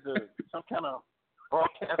 some kind of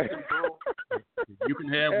broadcasting bureau. You can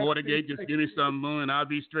have Watergate. Just give me some moon and I'll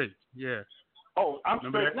be straight. Yeah. Oh, I'm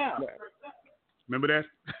Remember straight that? now. Remember that?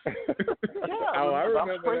 Yeah, I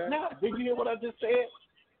remember I'm straight that. now. Did you hear what I just said?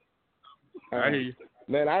 I hear you.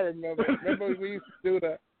 Man, I remember. Remember we used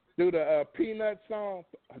to do the Peanut song,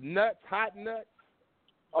 nuts, hot nuts.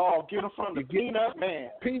 Oh, get them from the Peanut Man.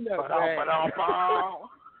 Peanut Man.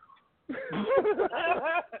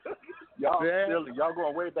 Y'all silly. Y'all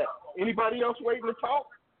going way back. Anybody else waiting to talk?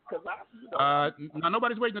 No,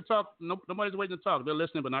 nobody's waiting to talk. Nobody's waiting to talk. They're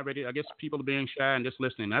listening, but not ready. I guess people are being shy and just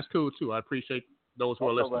listening. That's cool too. I appreciate those who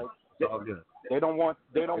are listening. Right. All good. They don't want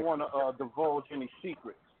to divulge any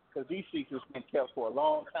secrets because these secrets been kept for a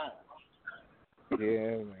long time.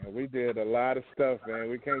 Yeah, man. We did a lot of stuff, man.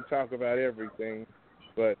 We can't talk about everything,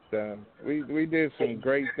 but we did some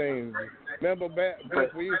great things. Remember back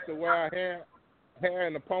we used to wear our hair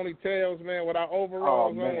in the ponytails, man, with our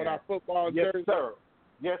overalls on, with our football jerseys.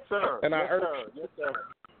 Yes, sir. And Yes, sir.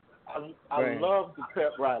 I love the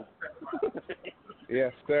pep rally.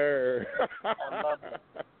 Yes, sir. I love it.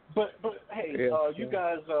 But hey, yes, you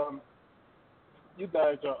guys are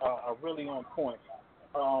really on point.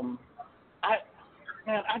 I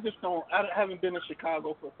haven't been in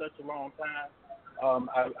Chicago for such a long time.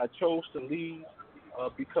 I chose to leave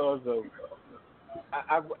because of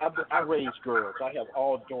I raised girls. I have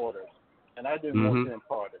all daughters, and I didn't want them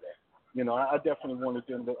part of that. You know, I definitely wanted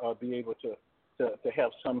them to be able to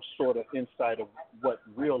have some sort of insight of what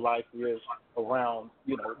real life is around.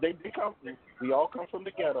 You know, we all come from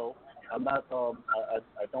the ghetto. I'm not.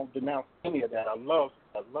 I don't denounce any of that. I love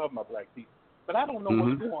my black people, but I don't know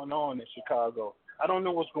what's going on in Chicago. I don't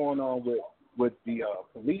know what's going on with the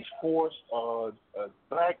police force,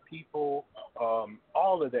 black people,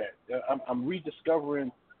 all of that. I'm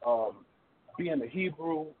rediscovering being a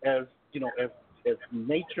Hebrew as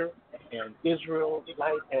nature and Israel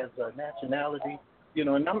life as a nationality,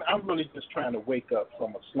 and I'm really just trying to wake up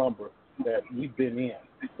from a slumber that we've been in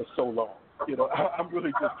for so long. I'm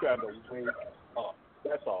really just trying to wake up.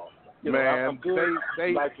 That's all. Man, I'm good.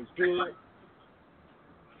 Life is good.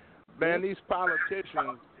 Man, these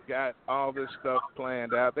politicians got all this stuff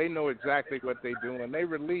planned out. They know exactly what they're doing. They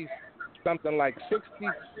released something like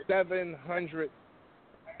 6,700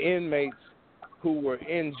 inmates who were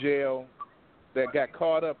in jail that got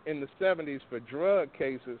caught up in the 70s for drug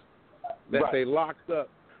cases that they locked up.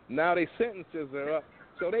 Now their sentences are up,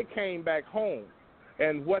 so they came back home.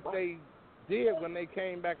 And what they did when they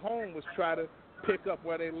came back home was try to pick up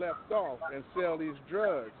where they left off and sell these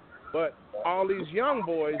drugs. But all these young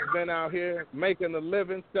boys been out here making a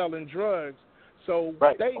living selling drugs, so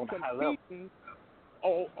they competing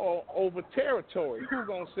over territory. Who's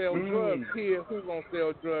going to sell drugs here? Who's going to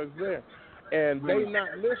sell drugs there? And they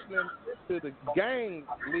not listening to the gang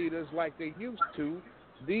leaders like they used to.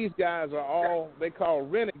 These guys are all they call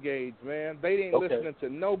renegades, man. They ain't listening to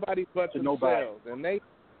nobody but themselves. And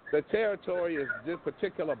the territory is this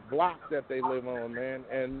particular block that they live on, man.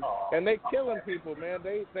 And they killing people, man.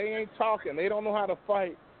 They ain't talking. They don't know how to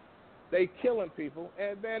fight. They killing people.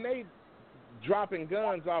 And man, they dropping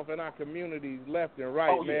guns off in our communities left and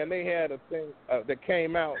right, man. They had a thing that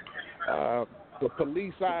came out. For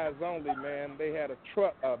police eyes only, man. They had a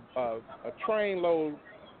truck, a train load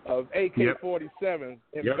of AK-47s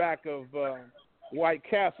in back of White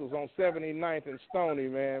Castles on 79th and Stony,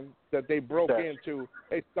 man, that they broke into.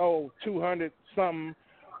 They stole 200-something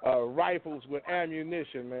rifles with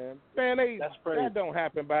ammunition, man. Man, that don't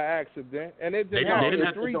happen by accident, and it didn't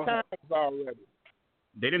happen 3 times already.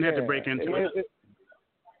 They didn't have to break into it.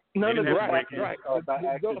 None of it by accident.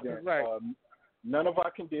 None of our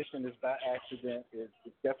condition is by accident. It's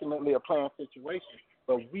definitely a planned situation,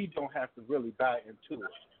 but we don't have to really buy into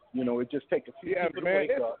it. It just takes a few people to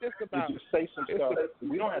wake up and just say some stuff.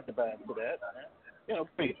 We don't have to buy into that.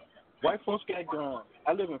 Please. White folks got guns.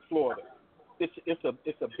 I live in Florida. It's a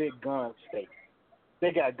big gun state.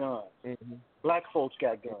 They got guns. Black folks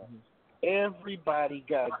got guns. Everybody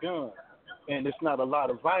got guns, and it's not a lot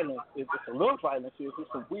of violence. It's a little violence. It's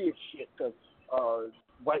some weird shit because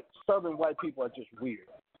Southern white people are just weird.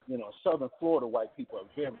 Southern Florida white people are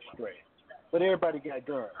very strange. But everybody got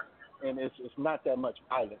guns, and it's not that much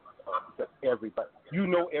violence because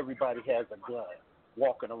everybody has a gun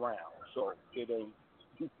walking around. So it ain't,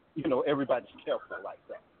 everybody's careful like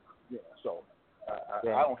that. So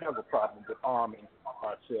I don't have a problem with arming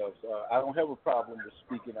ourselves. I don't have a problem with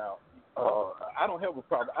speaking out. I don't have a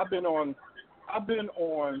problem. I've been on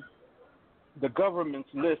the government's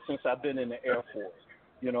list since I've been in the Air Force.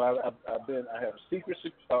 You know, I have secret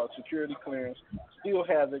security clearance, still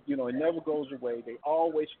have it. You know, it never goes away. They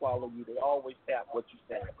always follow you. They always tap what you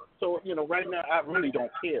say. So, you know, right now I really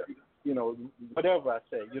don't care. You know, whatever I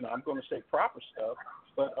say, you know, I'm going to say proper stuff,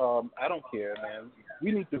 but I don't care, man.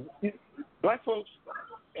 We need to, black folks,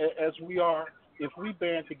 as we are, if we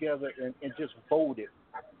band together and just voted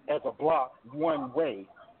as a block one way,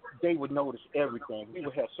 they would notice everything. We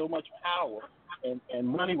would have so much power, and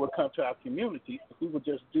money would come to our community if we would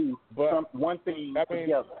just do one thing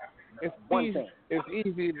together. It's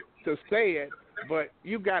easy to say it, but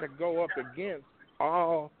you got to go up against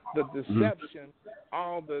all the deception,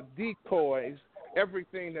 all the decoys,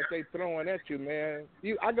 everything that they throwing at you, man.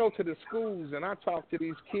 I go to the schools and I talk to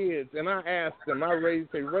these kids and I ask them, raise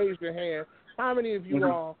your hand. How many of you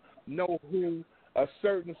all know who a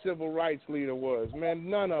certain civil rights leader was? Man,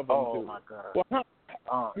 none of them do. Oh, my God. Well,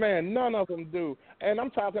 man, none of them do. And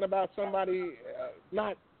I'm talking about somebody,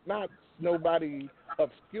 not nobody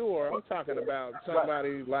obscure. I'm talking about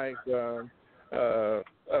somebody like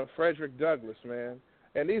Frederick Douglass, man.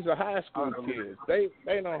 And these are high school kids. They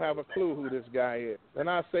don't have a clue who this guy is. And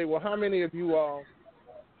I say, well, how many of you all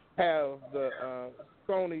have the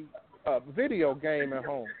Sony video game at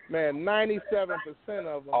home? Man, 97%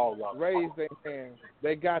 of them raised their hands.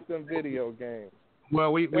 They got them video games.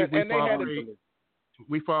 Well, we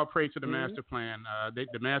fall prey to the master plan.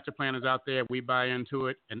 The master plan is out there. We buy into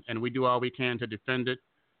it, and we do all we can to defend it.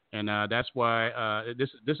 And that's why this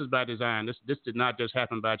is by design. This did not just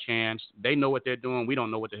happen by chance. They know what they're doing. We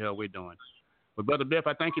don't know what the hell we're doing. But Brother Biff,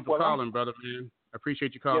 I thank you for calling, brother, man. I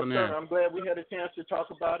appreciate you calling in. I'm glad we had a chance to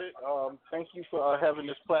talk about it. Thank you for having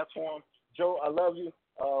this platform. Joe, I love you.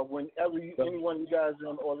 Whenever anyone of you guys in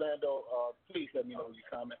Orlando, please let me know your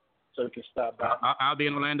comment so you can stop by. I'll be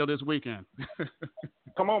in Orlando this weekend.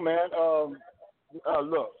 Come on, man.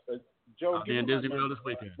 Look, Joe, I'll be in Disney World this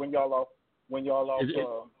weekend. When y'all off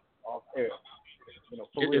air. You know,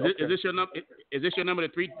 is this your number? Is this your number?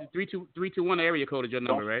 The 321 area code is your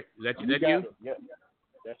number, right? Is that you? Yeah.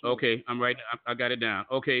 Okay, I'm right. I got it down.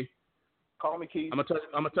 Okay. Call me, Keith. I'm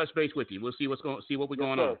gonna touch base with you. We'll see what we're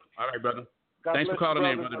going on. All right, brother. God Thanks for calling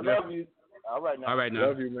in, brother. Love you. All right now.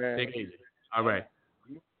 Love you, man. Take it easy. All right.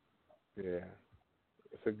 Yeah.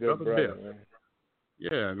 It's a good brother, man.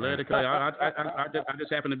 Yeah, glad to call you. I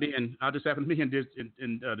just happen to be in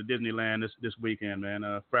the Disneyland this weekend,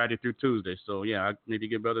 man. Friday through Tuesday. So yeah, I maybe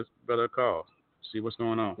give brother a call, see what's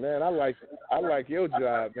going on. Man, I like your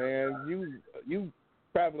job, man. You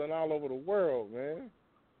traveling all over the world, man.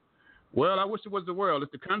 Well, I wish it was the world.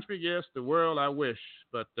 It's the country, yes. The world, I wish.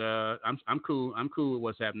 But I'm cool. I'm cool with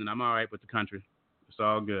what's happening. I'm all right with the country. It's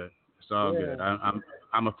all good. It's all good.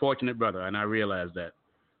 I'm a fortunate brother, and I realize that.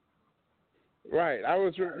 Right. I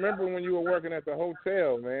remember when you were working at the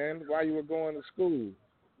hotel, man, while you were going to school.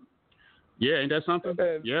 Yeah, ain't that something?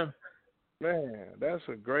 Yeah. Man, that's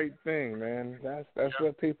a great thing, man. That's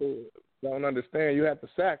what people don't understand. You have to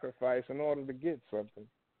sacrifice in order to get something.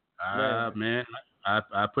 Man,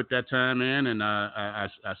 I put that time in, and I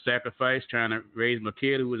sacrificed trying to raise my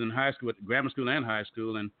kid who was in high school, grammar school and high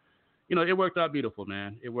school, and you know it worked out beautiful,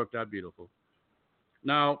 man. It worked out beautiful.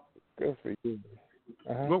 Now, good for you.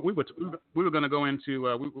 We were going to go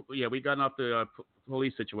into we got off the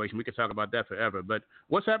police situation. We could talk about that forever. But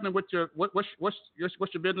what's happening with what's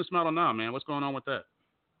your business model now, man? What's going on with that?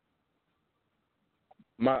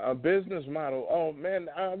 My business model. Oh man,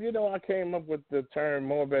 I came up with the term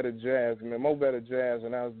Mo Better Jazz, man. Mo Better Jazz,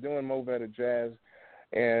 and I was doing Mo Better Jazz,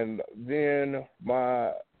 and then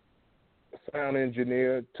my sound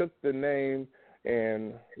engineer took the name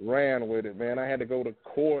and ran with it, man. I had to go to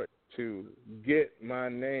court to get my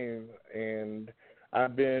name, and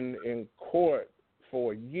I've been in court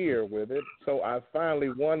for a year with it, so I finally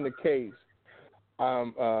won the case.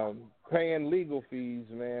 I'm paying legal fees,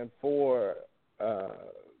 man, for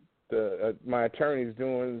my attorney's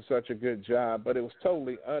doing such a good job, but it was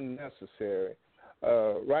totally unnecessary.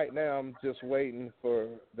 Right now I'm just waiting for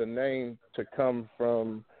the name to come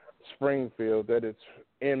from Springfield, that it's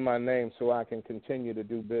in my name so I can continue to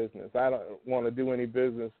do business. I don't want to do any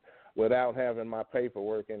business without having my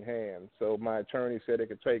paperwork in hand. So my attorney said it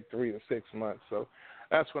could take 3 to 6 months. So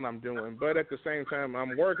that's what I'm doing. But at the same time,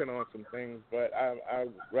 I'm working on some things, but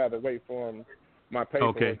I'd rather wait for my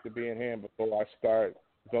paperwork to be in hand before I start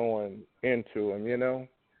going into them, you know?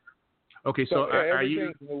 Okay, so are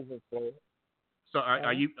you moving forward. So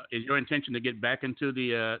are you? Is your intention to get back into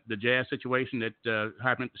the jazz situation that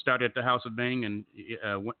started at the House of Bing, and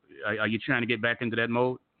are you trying to get back into that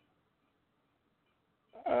mode?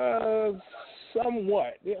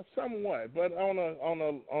 somewhat, but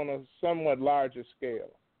on a somewhat larger scale.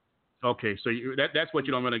 Okay, so that's what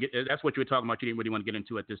you don't really get. That's what you were talking about. You didn't really want to get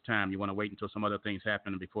into at this time. You want to wait until some other things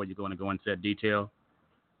happen before you go into that detail.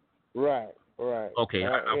 Right. Okay.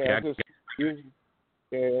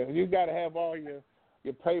 You got to have all your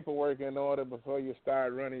paperwork in order before you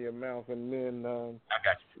start running your mouth, and then I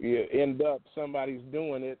got you end up somebody's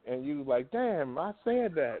doing it, and you like, damn, I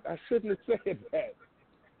said that. I shouldn't have said that.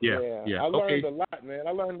 Yeah. I learned a lot, man.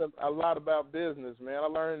 I learned a lot about business, man. I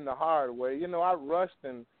learned the hard way. You know, I rushed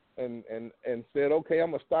and said, okay,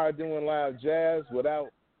 I'm gonna start doing live jazz without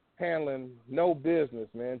handling no business,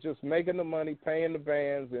 man. Just making the money, paying the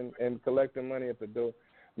bands, and collecting money at the door.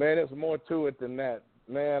 Man, there's more to it than that.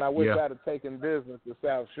 Man, I wish I'd have taken business to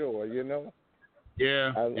South Shore, you know?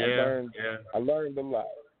 I learned a lot.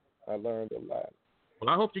 Well,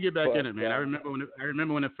 I hope you get back in it, man. I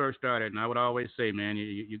remember when it first started, and I would always say, man,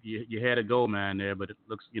 you had a gold mine there, but it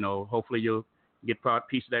looks, you know, hopefully you'll get a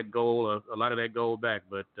piece of that gold, a lot of that gold back.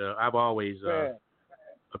 But I've always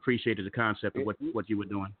appreciated the concept of what you were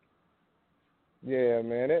doing. Yeah,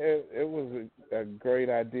 man, it was a great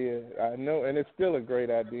idea. I know, and it's still a great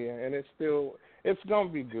idea, and it's gonna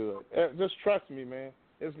be good. Just trust me, man.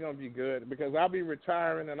 It's gonna be good because I'll be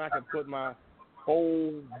retiring, and I can put my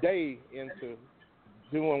whole day into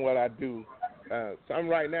doing what I do. So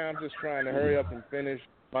right now, I'm just trying to hurry up and finish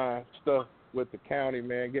my stuff with the county,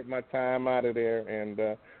 man. Get my time out of there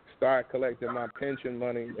and start collecting my pension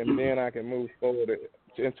money, and then I can move forward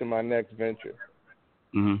into my next venture.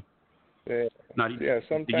 Mm-hmm. Sometimes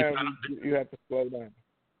you have to slow down.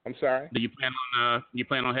 I'm sorry? Do you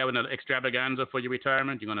plan on having an extravaganza for your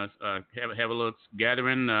retirement? You're going to have a little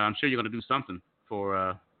gathering? I'm sure you're going to do something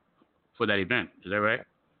for that event. Is that right?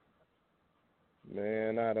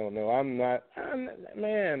 Man, I don't know.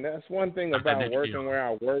 Man, that's one thing about working where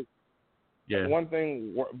I work. Yeah. One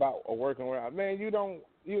thing about working where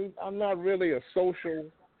I'm not really a social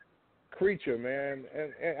creature, man,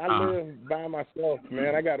 and I live by myself,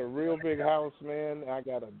 man. I got a real big house, man. I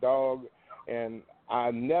got a dog, and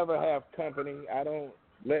I never have company. I don't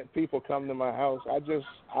let people come to my house.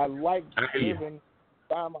 I like living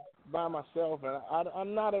by myself, and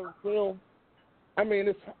I'm not a real. I mean,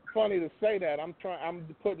 it's funny to say that. I'm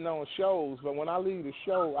putting on shows, but when I leave the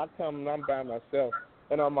show, I come and I'm by myself,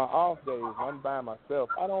 and on my off days, I'm by myself.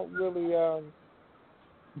 I don't really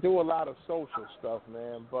do a lot of social stuff,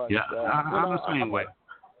 man. But I'm the same way.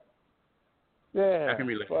 Yeah, I can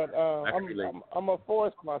relate. But I'm gonna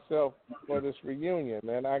force myself for this reunion,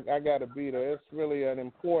 man. I got to be there. It's really an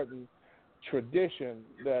important tradition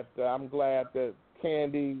that I'm glad that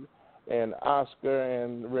Candy and Oscar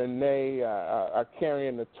and Renee are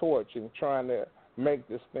carrying the torch and trying to make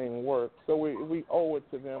this thing work. So we owe it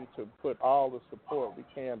to them to put all the support we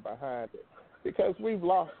can behind it. Because we've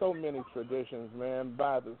lost so many traditions, man,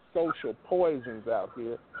 by the social poisons out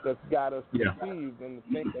here that's got us deceived into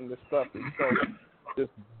thinking this stuff is so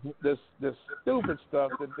this stupid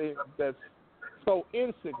stuff that's so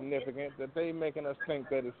insignificant that they making us think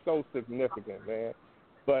that it's so significant, man.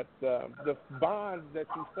 But the bonds that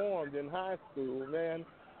you formed in high school, man,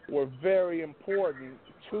 were very important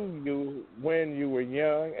to you when you were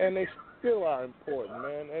young, and they still are important,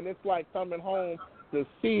 man. And it's like coming home to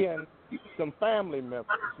seeing some family members,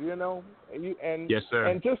 you know, yes, sir.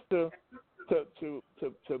 And just to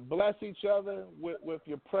bless each other with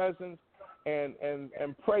your presence, and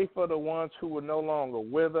pray for the ones who are no longer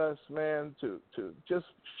with us, man. To just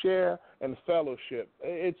share and fellowship.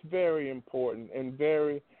 It's very important and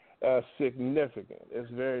very significant.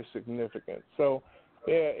 It's very significant. So,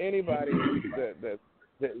 anybody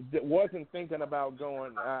that wasn't thinking about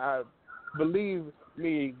going, I believe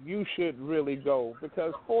me, you should really go,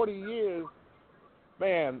 because 40 years,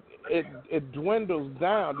 man, it dwindles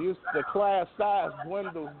down. The class size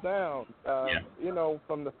dwindles down. You know,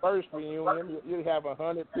 from the first reunion, you have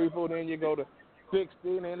 100 people, then you go to 60,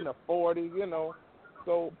 then to 40. You know,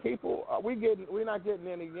 so people, we're not getting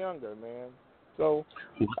any younger, man. So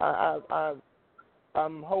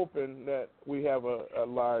I'm hoping that we have a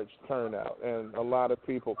large turnout and a lot of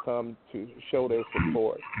people come to show their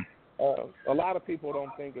support. A lot of people don't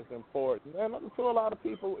think it's important, and to a lot of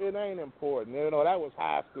people, it ain't important. You know, that was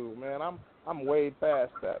high school, man. I'm way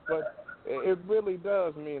past that, but it really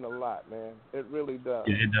does mean a lot, man. It really does.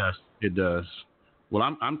 Yeah, it does. It does. Well,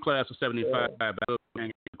 I'm class of '75. But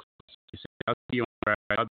I'll see you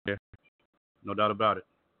out there. No doubt about it.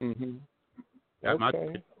 Mhm.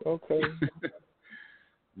 Okay.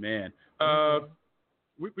 Man.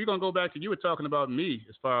 We're gonna go back to, you were talking about me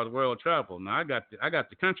as far as world travel. Now I got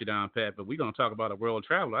the country down pat, but we're gonna talk about a world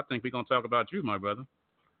travel. I think we're gonna talk about you, my brother.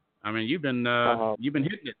 I mean, you've been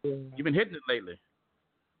hitting it. You've been hitting it lately.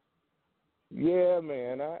 Yeah,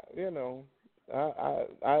 man. I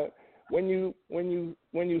when you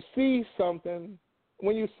see something,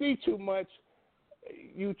 when you see too much,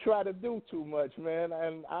 you try to do too much, man.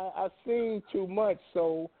 And I seen too much,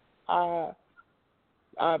 so I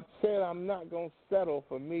said I'm not gonna settle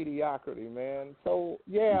for mediocrity, man. So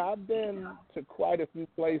yeah, I've been to quite a few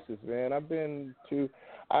places, man. I've been to.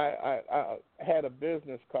 I had a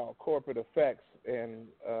business called Corporate Effects, and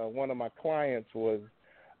one of my clients was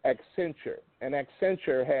Accenture, and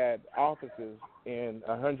Accenture had offices in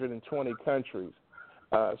 120 countries.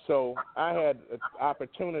 So I had an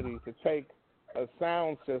opportunity to take a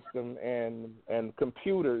sound system and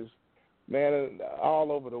computers, man,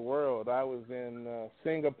 all over the world. I was in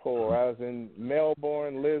Singapore, I was in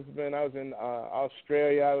Melbourne, Lisbon, I was in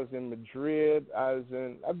Australia, I was in Madrid, I've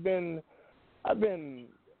been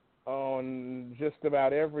on just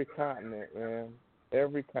about every continent, man,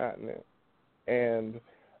 every continent. And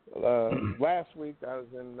last week I was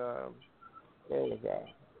in where was I?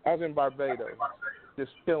 I was in Barbados,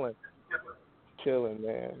 just chilling,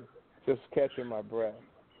 man, just catching my breath.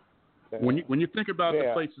 When you think about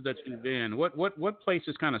the places that you've been, what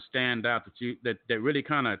places kind of stand out that really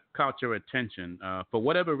kind of caught your attention for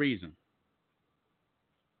whatever reason?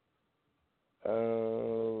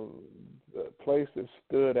 The place that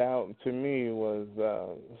stood out to me was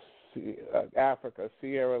Africa,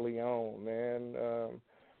 Sierra Leone, man.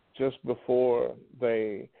 Just before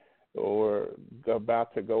they were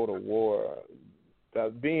about to go to war,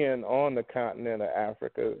 being on the continent of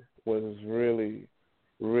Africa was really,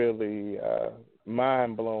 really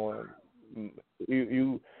mind-blowing.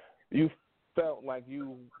 You felt like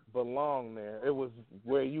you belonged there. It was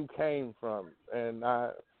where you came from, and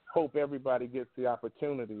I hope everybody gets the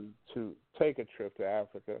opportunity to take a trip to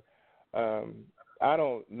Africa. I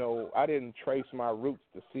don't know. I didn't trace my roots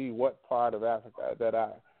to see what part of Africa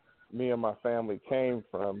that me and my family came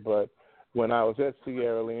from, but when I was at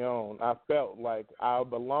Sierra Leone, I felt like I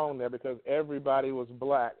belonged there because everybody was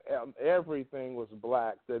black. Everything was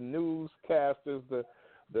black. The newscasters,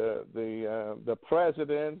 the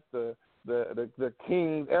presidents, the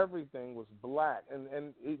kings, everything was black,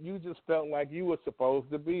 and you just felt like you were supposed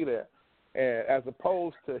to be there, and as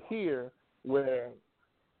opposed to here where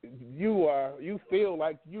you feel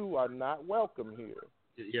like you are not welcome here.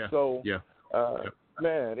 Yeah. So,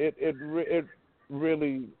 man, it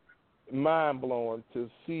really mind blowing to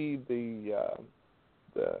see the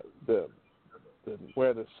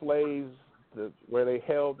where the slaves, where they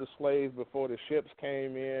held the slaves before the ships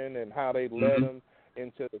came in, and how they led them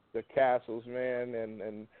into the castles, man,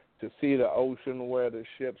 and to see the ocean where the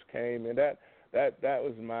ships came in. That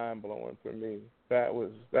was mind blowing for me. That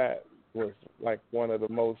was like one of the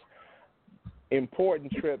most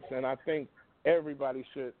important trips, and I think everybody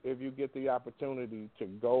should, if you get the opportunity, to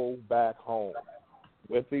go back home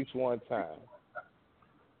at least one time,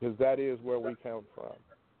 because that is where we come from.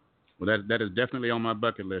 Well, that is definitely on my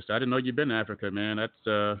bucket list. I didn't know you'd been to Africa, man.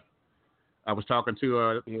 That's I was talking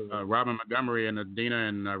to Robin Montgomery and Dina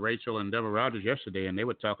and Rachel and Deborah Rogers yesterday, and they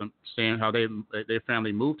were saying how their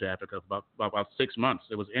family moved to Africa for about 6 months.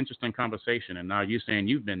 It was an interesting conversation, and now you saying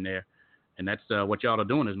you've been there, and that's what y'all are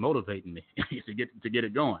doing is motivating me to get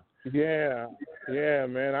it going. Yeah,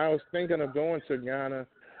 man. I was thinking of going to Ghana,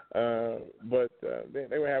 but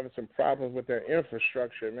they were having some problems with their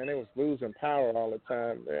infrastructure. Man, they was losing power all the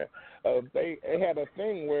time there. They had a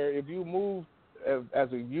thing where if you moved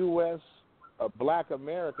as a U.S., a black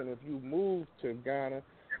American, if you moved to Ghana,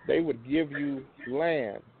 they would give you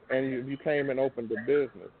land, and you came and opened a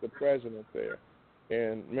business, the president there.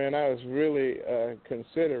 And, man, I was really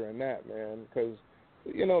considering that, man, because,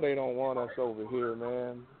 you know, they don't want us over here,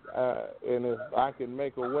 man. And if I can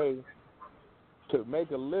make a way to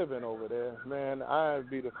make a living over there, man, I'd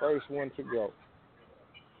be the first one to go.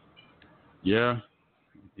 Yeah,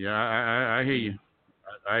 I hear you.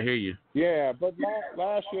 I hear you. Yeah, but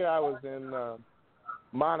last year I was in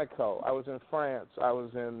Monaco. I was in France. I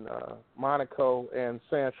was in Monaco and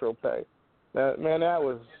Saint-Tropez. Man, that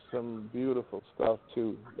was some beautiful stuff,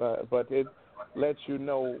 too. But it lets you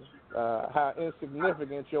know how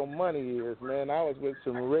insignificant your money is, man. I was with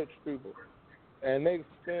some rich people, and they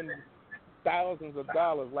spend thousands of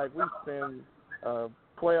dollars like we spend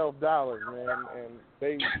 $12, man. And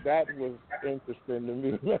that was interesting to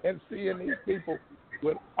me, man, seeing these people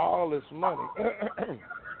with all this money.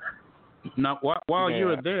 Now, while you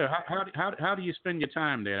were there, how do you spend your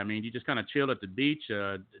time there? I mean, you just kind of chill at the beach.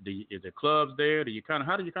 Is there clubs there? How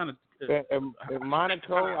do you kind of? In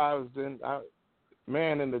Monaco, I was in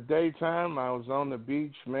the daytime, I was on the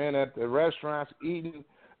beach, man, at the restaurants eating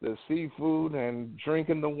the seafood and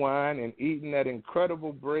drinking the wine and eating that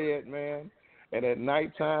incredible bread, man. And at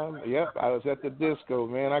nighttime, I was at the disco,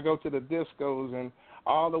 man. I go to the discos, and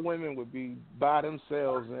all the women would be by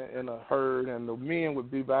themselves in a herd, and the men would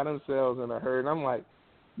be by themselves in a herd. And I'm like,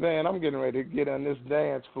 man, I'm getting ready to get on this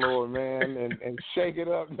dance floor, man, and shake it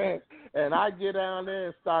up, man. And I get down there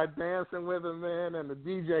and start dancing with them, man. And the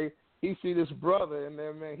DJ, he see this brother in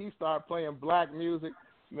there, man. He start playing black music,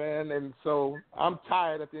 man. And so I'm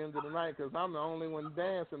tired at the end of the night because I'm the only one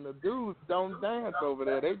dancing. The dudes don't dance over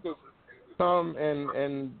there. They just come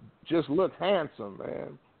and just look handsome,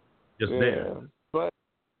 man. Just there. But,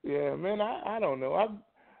 yeah, man, I don't know. I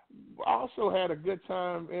also had a good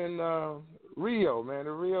time in Rio, man,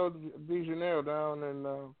 the Rio de Janeiro down in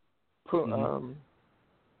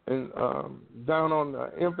down on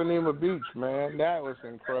Ipanema Beach, man. That was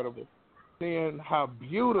incredible. Seeing how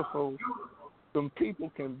beautiful some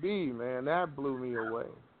people can be, man, that blew me away.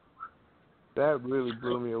 That really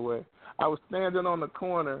blew me away. I was standing on the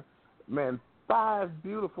corner, man, 5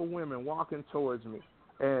 beautiful women walking towards me.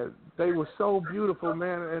 And they were so beautiful,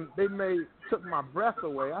 man, and they took my breath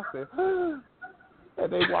away. I said,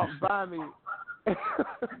 and they walked by me.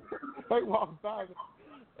 They walked by me.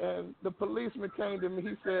 And the policeman came to me.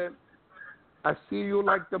 He said, I see you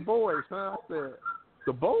like the boys, huh? I said,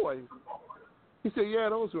 the boys? He said, yeah,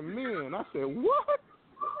 those were men. I said, what?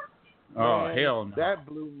 Oh, man, hell no. That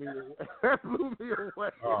blew me away. That blew me away.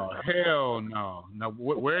 Oh, hell no. Now,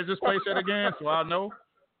 where is this place at again so I'll know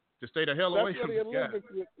to stay the hell away from this guy?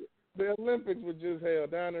 The Olympics were just held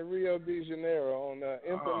down in Rio de Janeiro on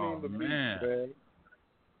Ipanema Beach, man.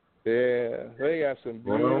 Yeah, they got some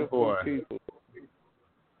beautiful people.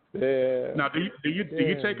 Yeah. Now, do you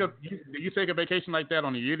take a vacation like that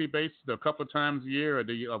on a yearly basis, a couple of times a year, or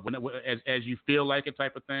do you as you feel like it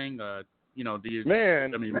type of thing? Do you?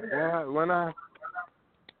 Man, I mean,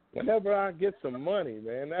 whenever I get some money,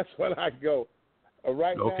 man, that's when I go.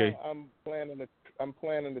 Right now, I'm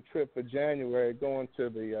planning a trip for January, going to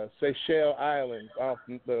the Seychelles Islands off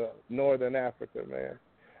the northern Africa, man.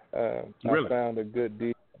 Really? I found a good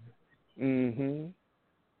deal. Mm-hmm.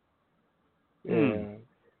 Yeah.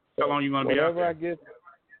 How long you gonna be out there? Whenever I get,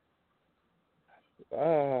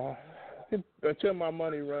 until my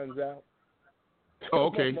money runs out. Oh,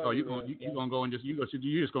 okay. Oh, you gonna go and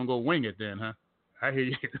you just gonna go wing it then, huh? I hear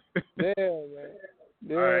you. Yeah, man.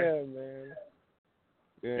 Yeah, right. Man.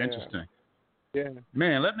 Yeah. Interesting. Yeah.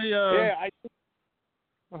 Man, let me. Yeah.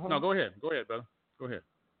 No, go ahead. Go ahead, brother. Go ahead.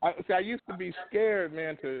 I used to be scared,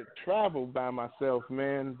 man, to travel by myself,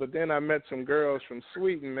 man. But then I met some girls from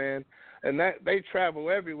Sweden, man, and they travel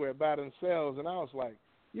everywhere by themselves. And I was like,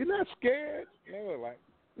 "You're not scared?" And they were like,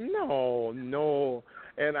 No.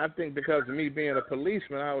 And I think because of me being a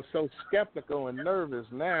policeman, I was so skeptical and nervous.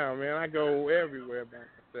 Now, man, I go everywhere by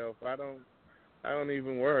myself. I don't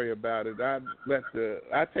even worry about it.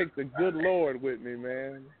 I take the good Lord with me,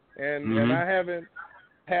 man, and I haven't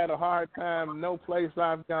had a hard time no place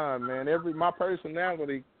I've gone, man. My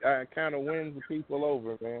personality kind of wins the people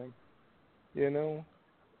over, man. You know.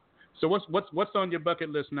 So what's on your bucket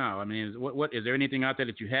list now? I mean, what is there anything out there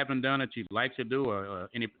that you haven't done that you'd like to do, or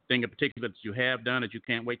anything in particular that you have done that you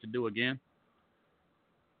can't wait to do again?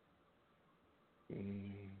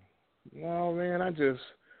 No, man. I just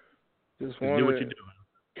want do what you do.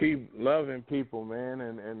 Keep loving people, man,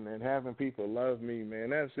 and having people love me, man.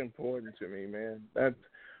 That's important to me, man. That's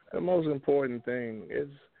the most important thing. It's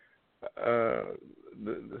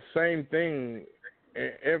the same thing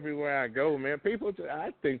everywhere I go, man.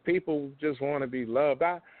 I think people just want to be loved.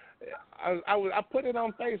 I put it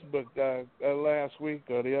on Facebook last week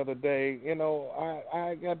or the other day. You know,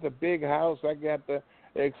 I got the big house, I got the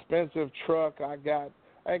expensive truck, I got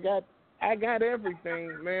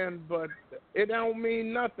everything, man. But it don't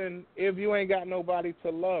mean nothing if you ain't got nobody to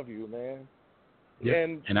love you, man.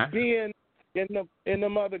 Yep. And being in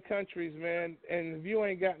them other countries, man, and if you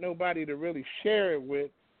ain't got nobody to really share it with,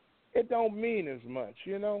 it don't mean as much,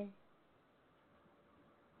 you know.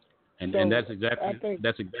 And that's exactly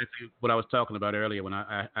what I was talking about earlier. When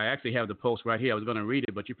I actually have the post right here, I was going to read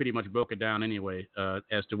it, but you pretty much broke it down anyway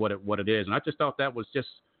as to what it is. And I just thought that was just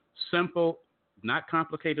simple, not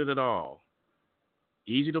complicated at all,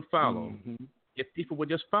 easy to follow. Mm-hmm. If people would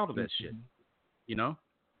just follow that shit, you know.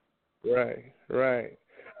 Right.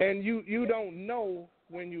 And you don't know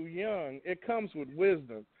when you're young. It comes with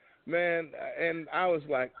wisdom. Man, and I was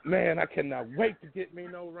like, man, I cannot wait to get me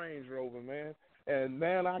no Range Rover, man. And,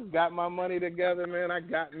 man, I got my money together, man. I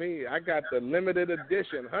got the limited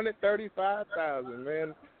edition, $135,000,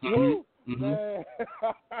 man. Woo, man.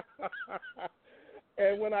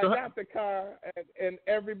 And when I got the car and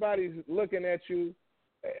everybody's looking at you,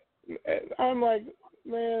 I'm like,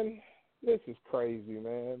 man, this is crazy,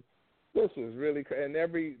 man. This is really crazy. And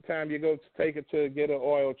every time you go to take it to get an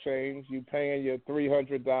oil change, you paying your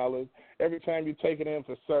 $300. Every time you take it in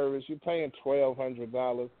for service, you're paying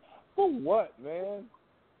 $1,200. For what, man?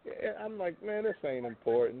 I'm like, man, this ain't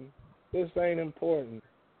important. This ain't important.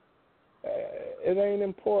 It ain't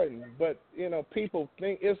important. But, people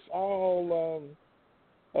think it's all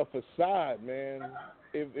a facade, man.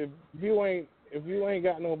 If you ain't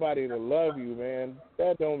got nobody to love you, man,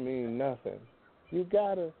 that don't mean nothing. You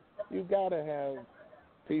gotta have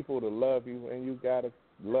people to love you, and you gotta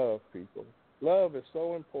love people. Love is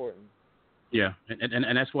so important. Yeah,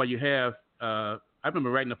 and that's why you have. I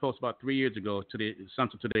remember writing a post about 3 years ago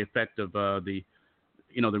something to the effect of the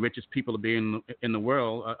richest people being in the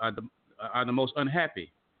world are the most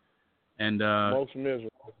unhappy, and most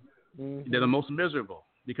miserable. Mm-hmm. They're the most miserable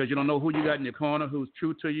because you don't know who you got in your corner, who's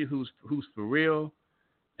true to you, who's for real,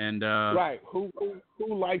 and right, who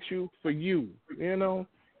likes you for you, Yeah,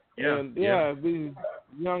 and these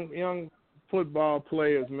young football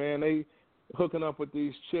players, man, they hooking up with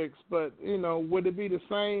these chicks, but would it be the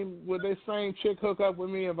same? Would that same chick hook up with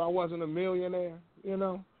me if I wasn't a millionaire?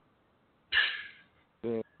 Yeah.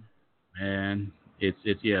 Man, it's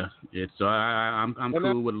so I'm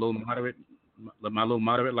cool with my little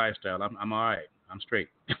moderate lifestyle. I'm all right. I'm straight.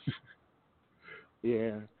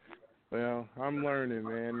 Yeah. Well, I'm learning,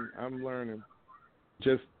 man. I'm learning.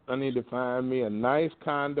 Just I need to find me a nice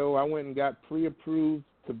condo. I went and got pre-approved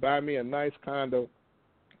to buy me a nice condo,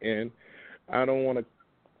 and I don't want to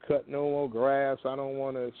cut no more grass. I don't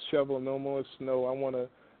want to shovel no more snow. I want to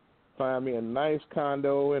find me a nice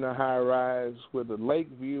condo in a high-rise with a lake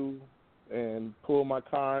view and pull my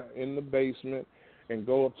car in the basement and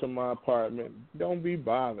go up to my apartment. Don't be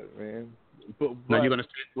bothered, man. But now you're gonna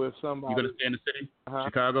stay with somebody. You're gonna stay in the city,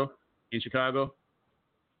 Chicago.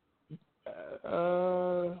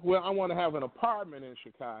 Well, I want to have an apartment in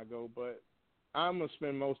Chicago, but I'm gonna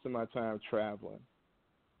spend most of my time traveling.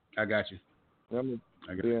 I got you. I'm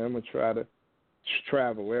gonna try to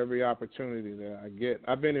travel every opportunity that I get.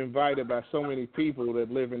 I've been invited by so many people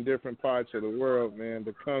that live in different parts of the world, man,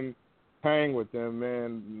 to come hang with them,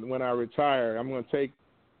 man. When I retire, I'm gonna take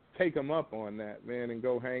them up on that, man, and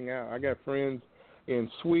go hang out. I got friends in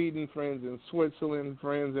Sweden, friends in Switzerland,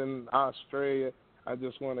 friends in Australia. I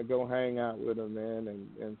just want to go hang out with them, man,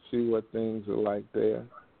 and see what things are like there.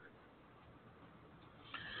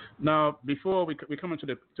 Now, before we come into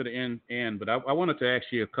the end, but I wanted to ask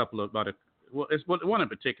you a couple about it. Well, it's one in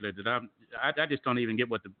particular that I just don't even get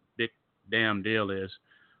what the big damn deal is.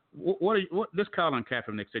 What this Colin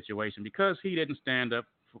Kaepernick situation, because he didn't stand up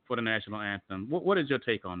for the national anthem. What is your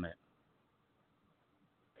take on that?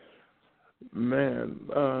 Man,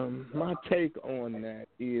 my take on that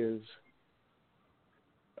is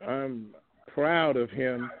I'm proud of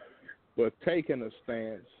him for taking a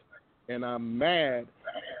stance, and I'm mad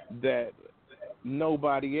that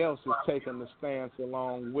nobody else is taking the stance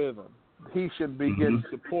along with him. He should be getting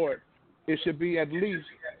support. It should be at least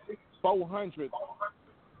 400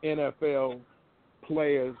 NFL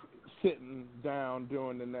players sitting down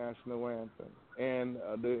during the national anthem. And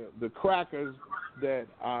the crackers that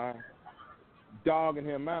are dogging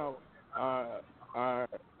him out are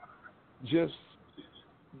just,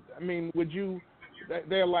 I mean,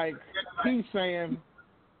 they're like, he's saying,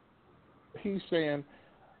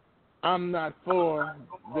 I'm not for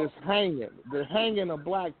this the hanging of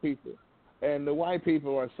black people. And the white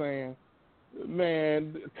people are saying,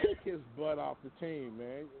 man, kick his butt off the team,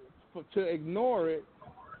 man. To ignore it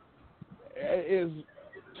is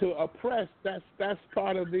to oppress. That's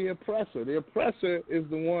part of the oppressor. The oppressor is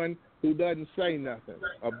the one who doesn't say nothing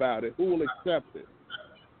about it, who will accept it.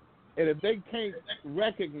 And if they can't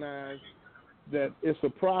recognize that it's a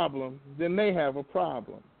problem, then they have a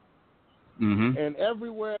problem. Mm-hmm. And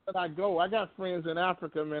everywhere that I go, I got friends in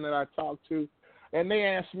Africa, man, that I talk to, and they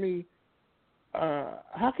ask me,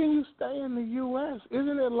 how can you stay in the U.S.?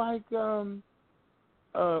 Isn't it like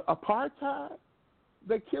apartheid?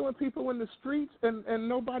 They're killing people in the streets, and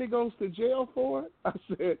nobody goes to jail for it? I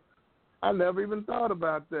said, I never even thought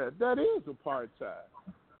about that. That is apartheid.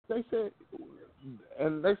 They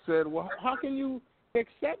said, well, how can you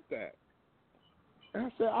accept that? And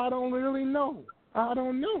I said, I don't really know. I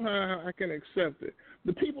don't know how I can accept it.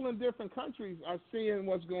 The people in different countries are seeing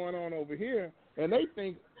what's going on over here, and they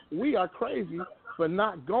think we are crazy for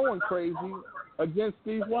not going crazy against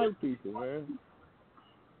these white people, man.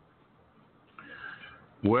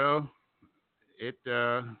 Well, it's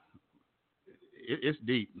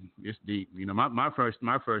deep. It's deep. You know, my first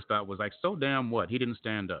thought was like, so damn what? He didn't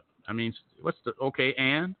stand up. I mean, what's the okay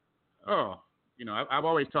and? Oh, You know, I've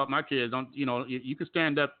always taught my kids, don't, you know, you can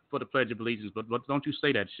stand up for the Pledge of Allegiance, but don't you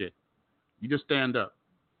say that shit. You just stand up,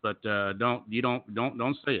 but don't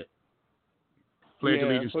say it. Pledge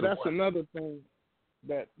allegiance. So that's another thing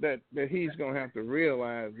that he's gonna have to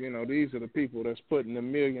realize. You know, these are the people that's putting the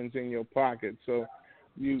millions in your pocket. So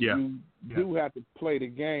you do have to play the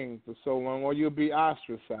game for so long, or you'll be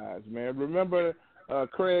ostracized, man. Remember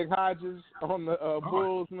Craig Hodges on the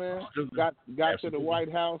Bulls, man? Got to the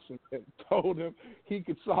White House and told him he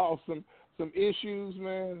could solve some issues,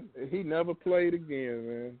 man. He never played again,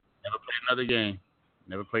 man.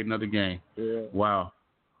 Never played another game. Yeah. Wow.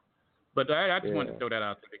 But I just wanted to throw that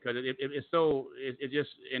out there because it's so it just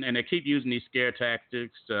and they keep using these scare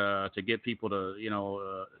tactics to get people to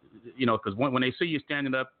because when they see you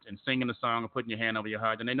standing up and singing the song and putting your hand over your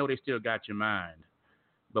heart, then they know they still got your mind.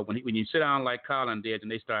 But when you sit down like Colin did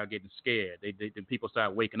and they start getting scared, they people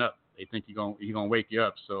start waking up. They think you're gonna wake you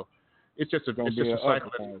up. So it's just a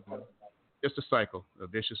cycle. Just a cycle, a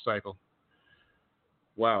vicious cycle.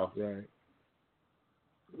 Wow. Right.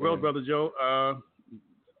 Well, Brother Joe,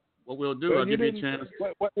 what we'll do, I'll give you a chance.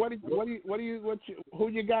 Who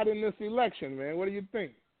you got in this election, man? What do you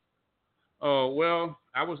think? Oh well,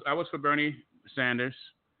 I was for Bernie Sanders.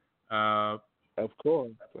 Of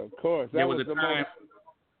course. That was the most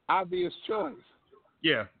obvious choice.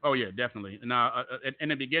 Yeah. Oh yeah, definitely. Now, in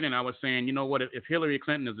the beginning, I was saying, you know what? If Hillary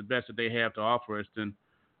Clinton is the best that they have to offer us, then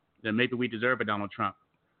maybe we deserve a Donald Trump.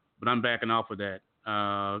 But I'm backing off of that.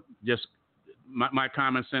 Just my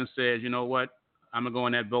common sense says, you know what? I'm going to go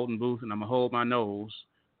in that voting booth and I'm going to hold my nose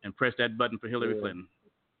and press that button for Hillary Clinton.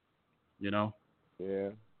 You know? Yeah.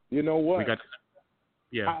 You know what?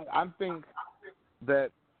 I think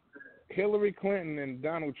that Hillary Clinton and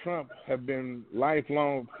Donald Trump have been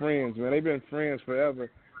lifelong friends, man. They've been friends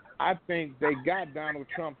forever. I think they got Donald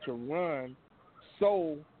Trump to run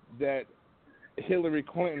so that Hillary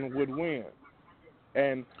Clinton would win.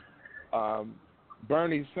 And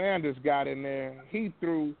Bernie Sanders got in there. He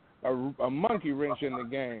threw a monkey wrench in the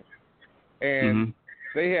game, and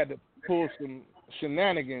they had to pull some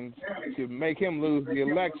shenanigans to make him lose the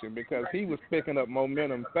election because he was picking up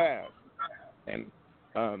momentum fast, and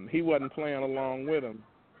he wasn't playing along with him.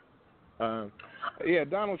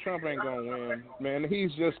 Donald Trump ain't gonna win, man.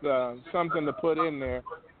 He's just something to put in there.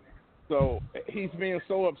 So he's being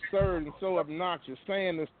so absurd and so obnoxious,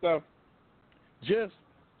 saying this stuff just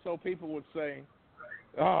so people would say,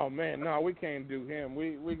 oh man, no, we can't do him.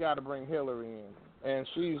 We got to bring Hillary in, and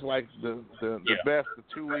she's like the best of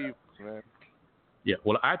two evils, man. Yeah.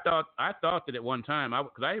 Well, I thought that at one time,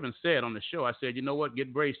 because I even said on the show, I said, you know what,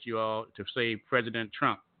 get braced, you all, to save President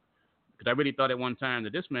Trump, because I really thought at one time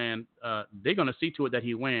that this man, they're going to see to it that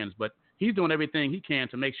he wins, but he's doing everything he can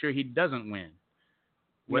to make sure he doesn't win,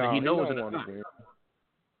 whether he knows it or not.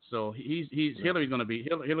 So Hillary's going to be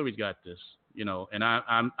Hillary's got this. You know, and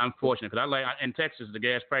I'm fortunate because in Texas the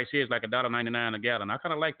gas price here is like $1.99 a gallon. I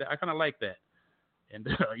kind of like that. And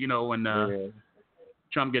when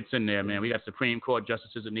Trump gets in there, man, we got Supreme Court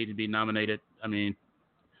justices that need to be nominated. I mean,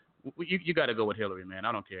 you got to go with Hillary, man.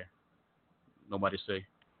 I don't care. Nobody say.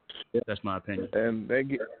 That's my opinion. And they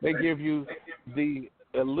give you the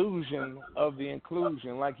illusion of the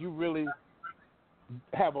inclusion, like you really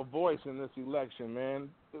have a voice in this election, man.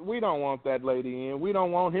 We don't want that lady in. We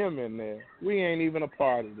don't want him in there. We ain't even a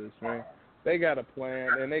part of this, man. They got a plan,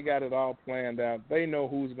 and they got it all planned out. They know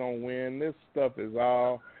who's going to win. This stuff is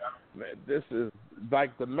all – this is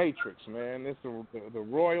like the Matrix, man. It's the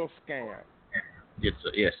royal scam.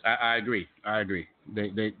 Yes, I agree.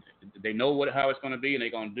 They know how it's going to be, and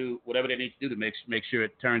they're going to do whatever they need to do to make sure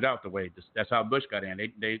it turns out the way. That's how Bush got in.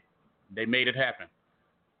 They made it happen.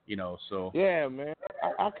 You know, so yeah, man.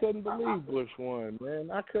 I couldn't believe Bush won, man.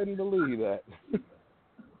 I couldn't believe that.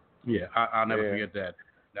 Yeah, I'll never forget that.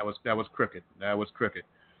 That was crooked.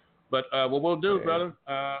 But what we'll do, brother,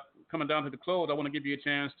 coming down to the close, I want to give you a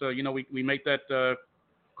chance to, we make that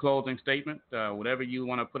closing statement, whatever you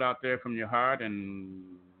want to put out there from your heart and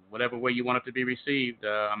whatever way you want it to be received.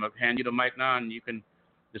 I'm going to hand you the mic now, and you can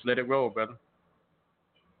just let it roll, brother.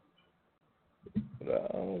 The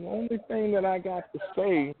only thing that I got to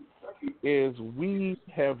say is we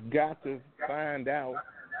have got to find out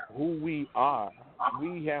who we are.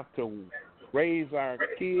 We have to raise our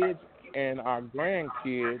kids and our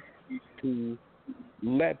grandkids to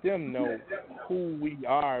let them know who we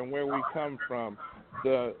are and where we come from.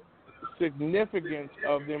 The significance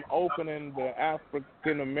of them opening the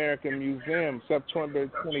African American Museum September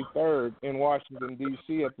 23rd in Washington,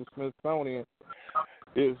 D.C. at the Smithsonian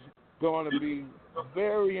is going to be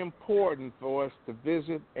very important for us to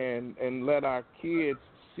visit and let our kids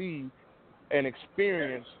see and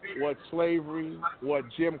experience what slavery, what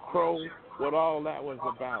Jim Crow, what all that was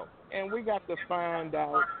about. And we got to find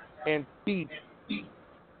out and teach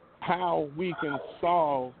how we can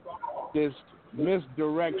solve this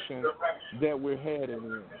misdirection that we're heading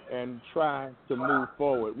in and try to move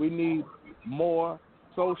forward. We need more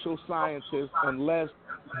social scientists and less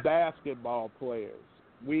basketball players.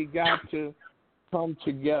 We got to come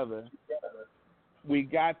together. We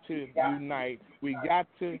got to unite. We got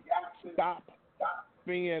to stop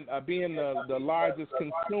being the largest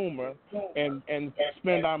consumer and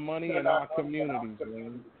spend our money in our communities,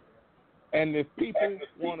 man. And if people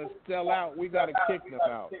want to sell out, we got to kick them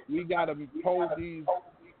out. We got to hold these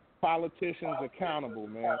politicians accountable,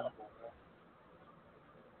 man.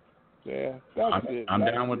 Yeah, that's it. I'm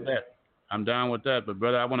down with that. I'm down with that. But,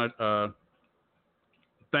 brother, I want to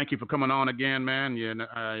thank you for coming on again, man.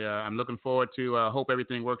 I'm looking forward to hope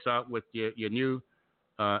everything works out with your new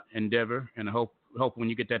endeavor. And I hope when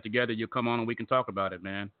you get that together, you'll come on and we can talk about it,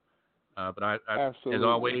 man. But I as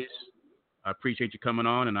always, I appreciate you coming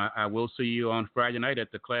on, and I will see you on Friday night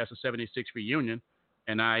at the Class of 76 reunion.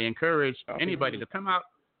 And I encourage anybody to come out.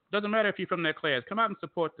 Doesn't matter if you're from that class. Come out and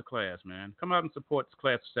support the class, man. Come out and support the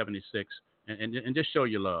Class of 76 and just show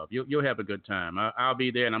your love. You'll have a good time. I'll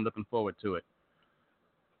be there, and I'm looking forward to it.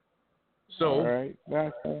 So, all right.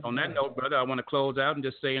 On that note, brother, I want to close out and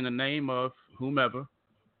just say in the name of whomever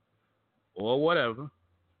or whatever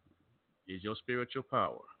is your spiritual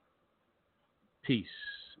power, peace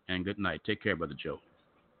and good night. Take care, Brother Joe.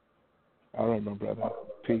 All right, my brother.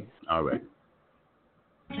 Peace. All right.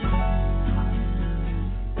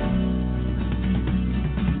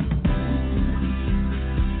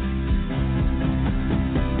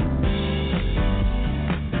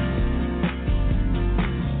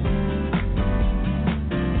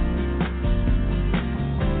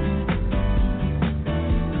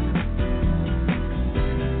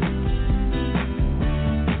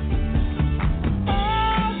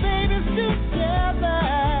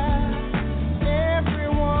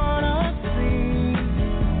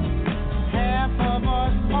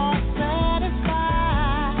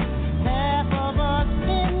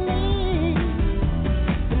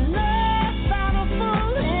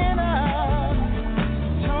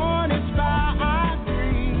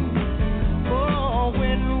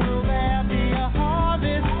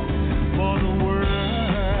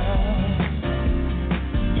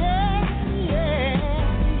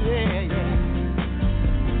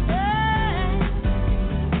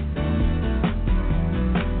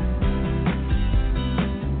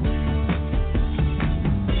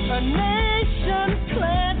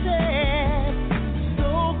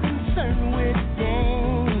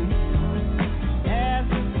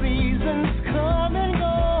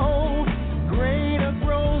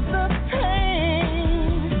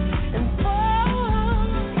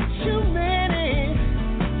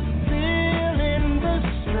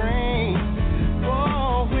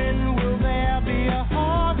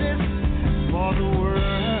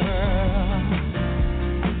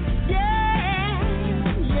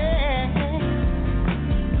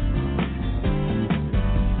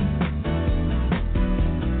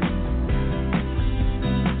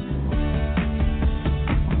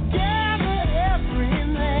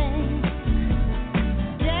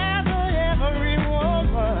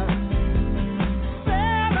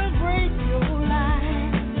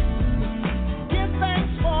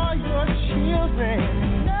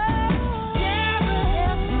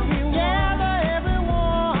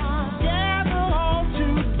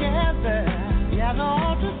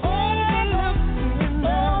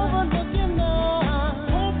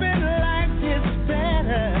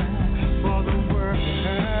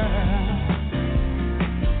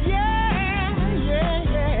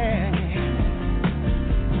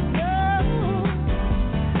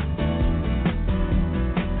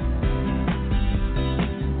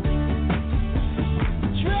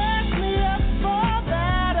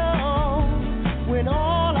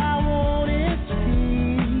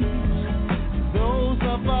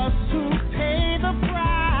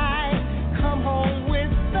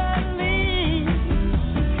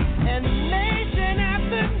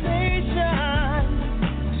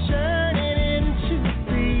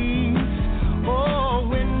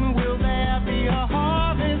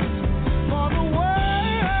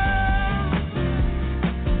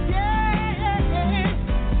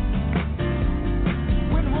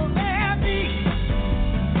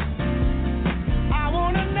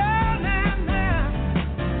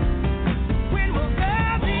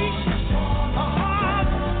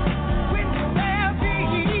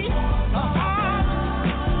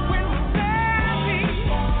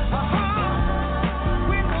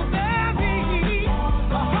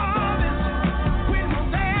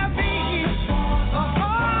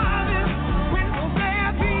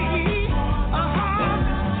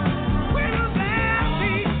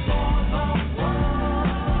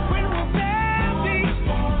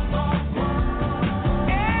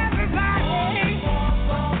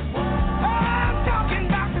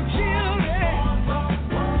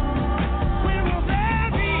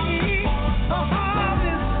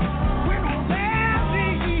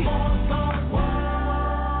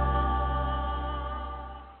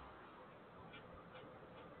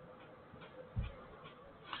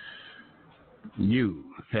 You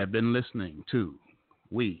have been listening to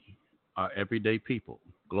We Are Everyday People,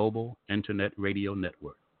 Global Internet Radio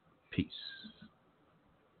Network. Peace.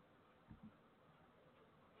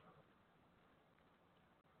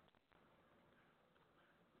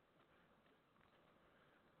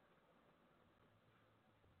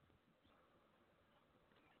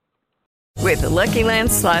 With the Lucky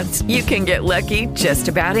Land Slots, you can get lucky just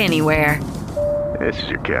about anywhere. This is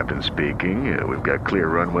your captain speaking. We've got clear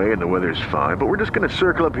runway and the weather's fine, but we're just going to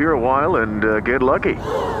circle up here a while and get lucky.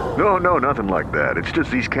 No, nothing like that. It's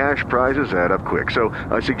just these cash prizes add up quick. So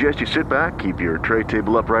I suggest you sit back, keep your tray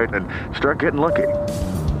table upright, and start getting lucky.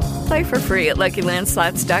 Play for free at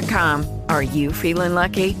LuckyLandSlots.com. Are you feeling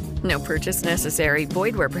lucky? No purchase necessary.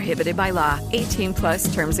 Void where prohibited by law.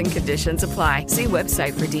 18+ terms and conditions apply. See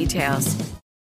website for details.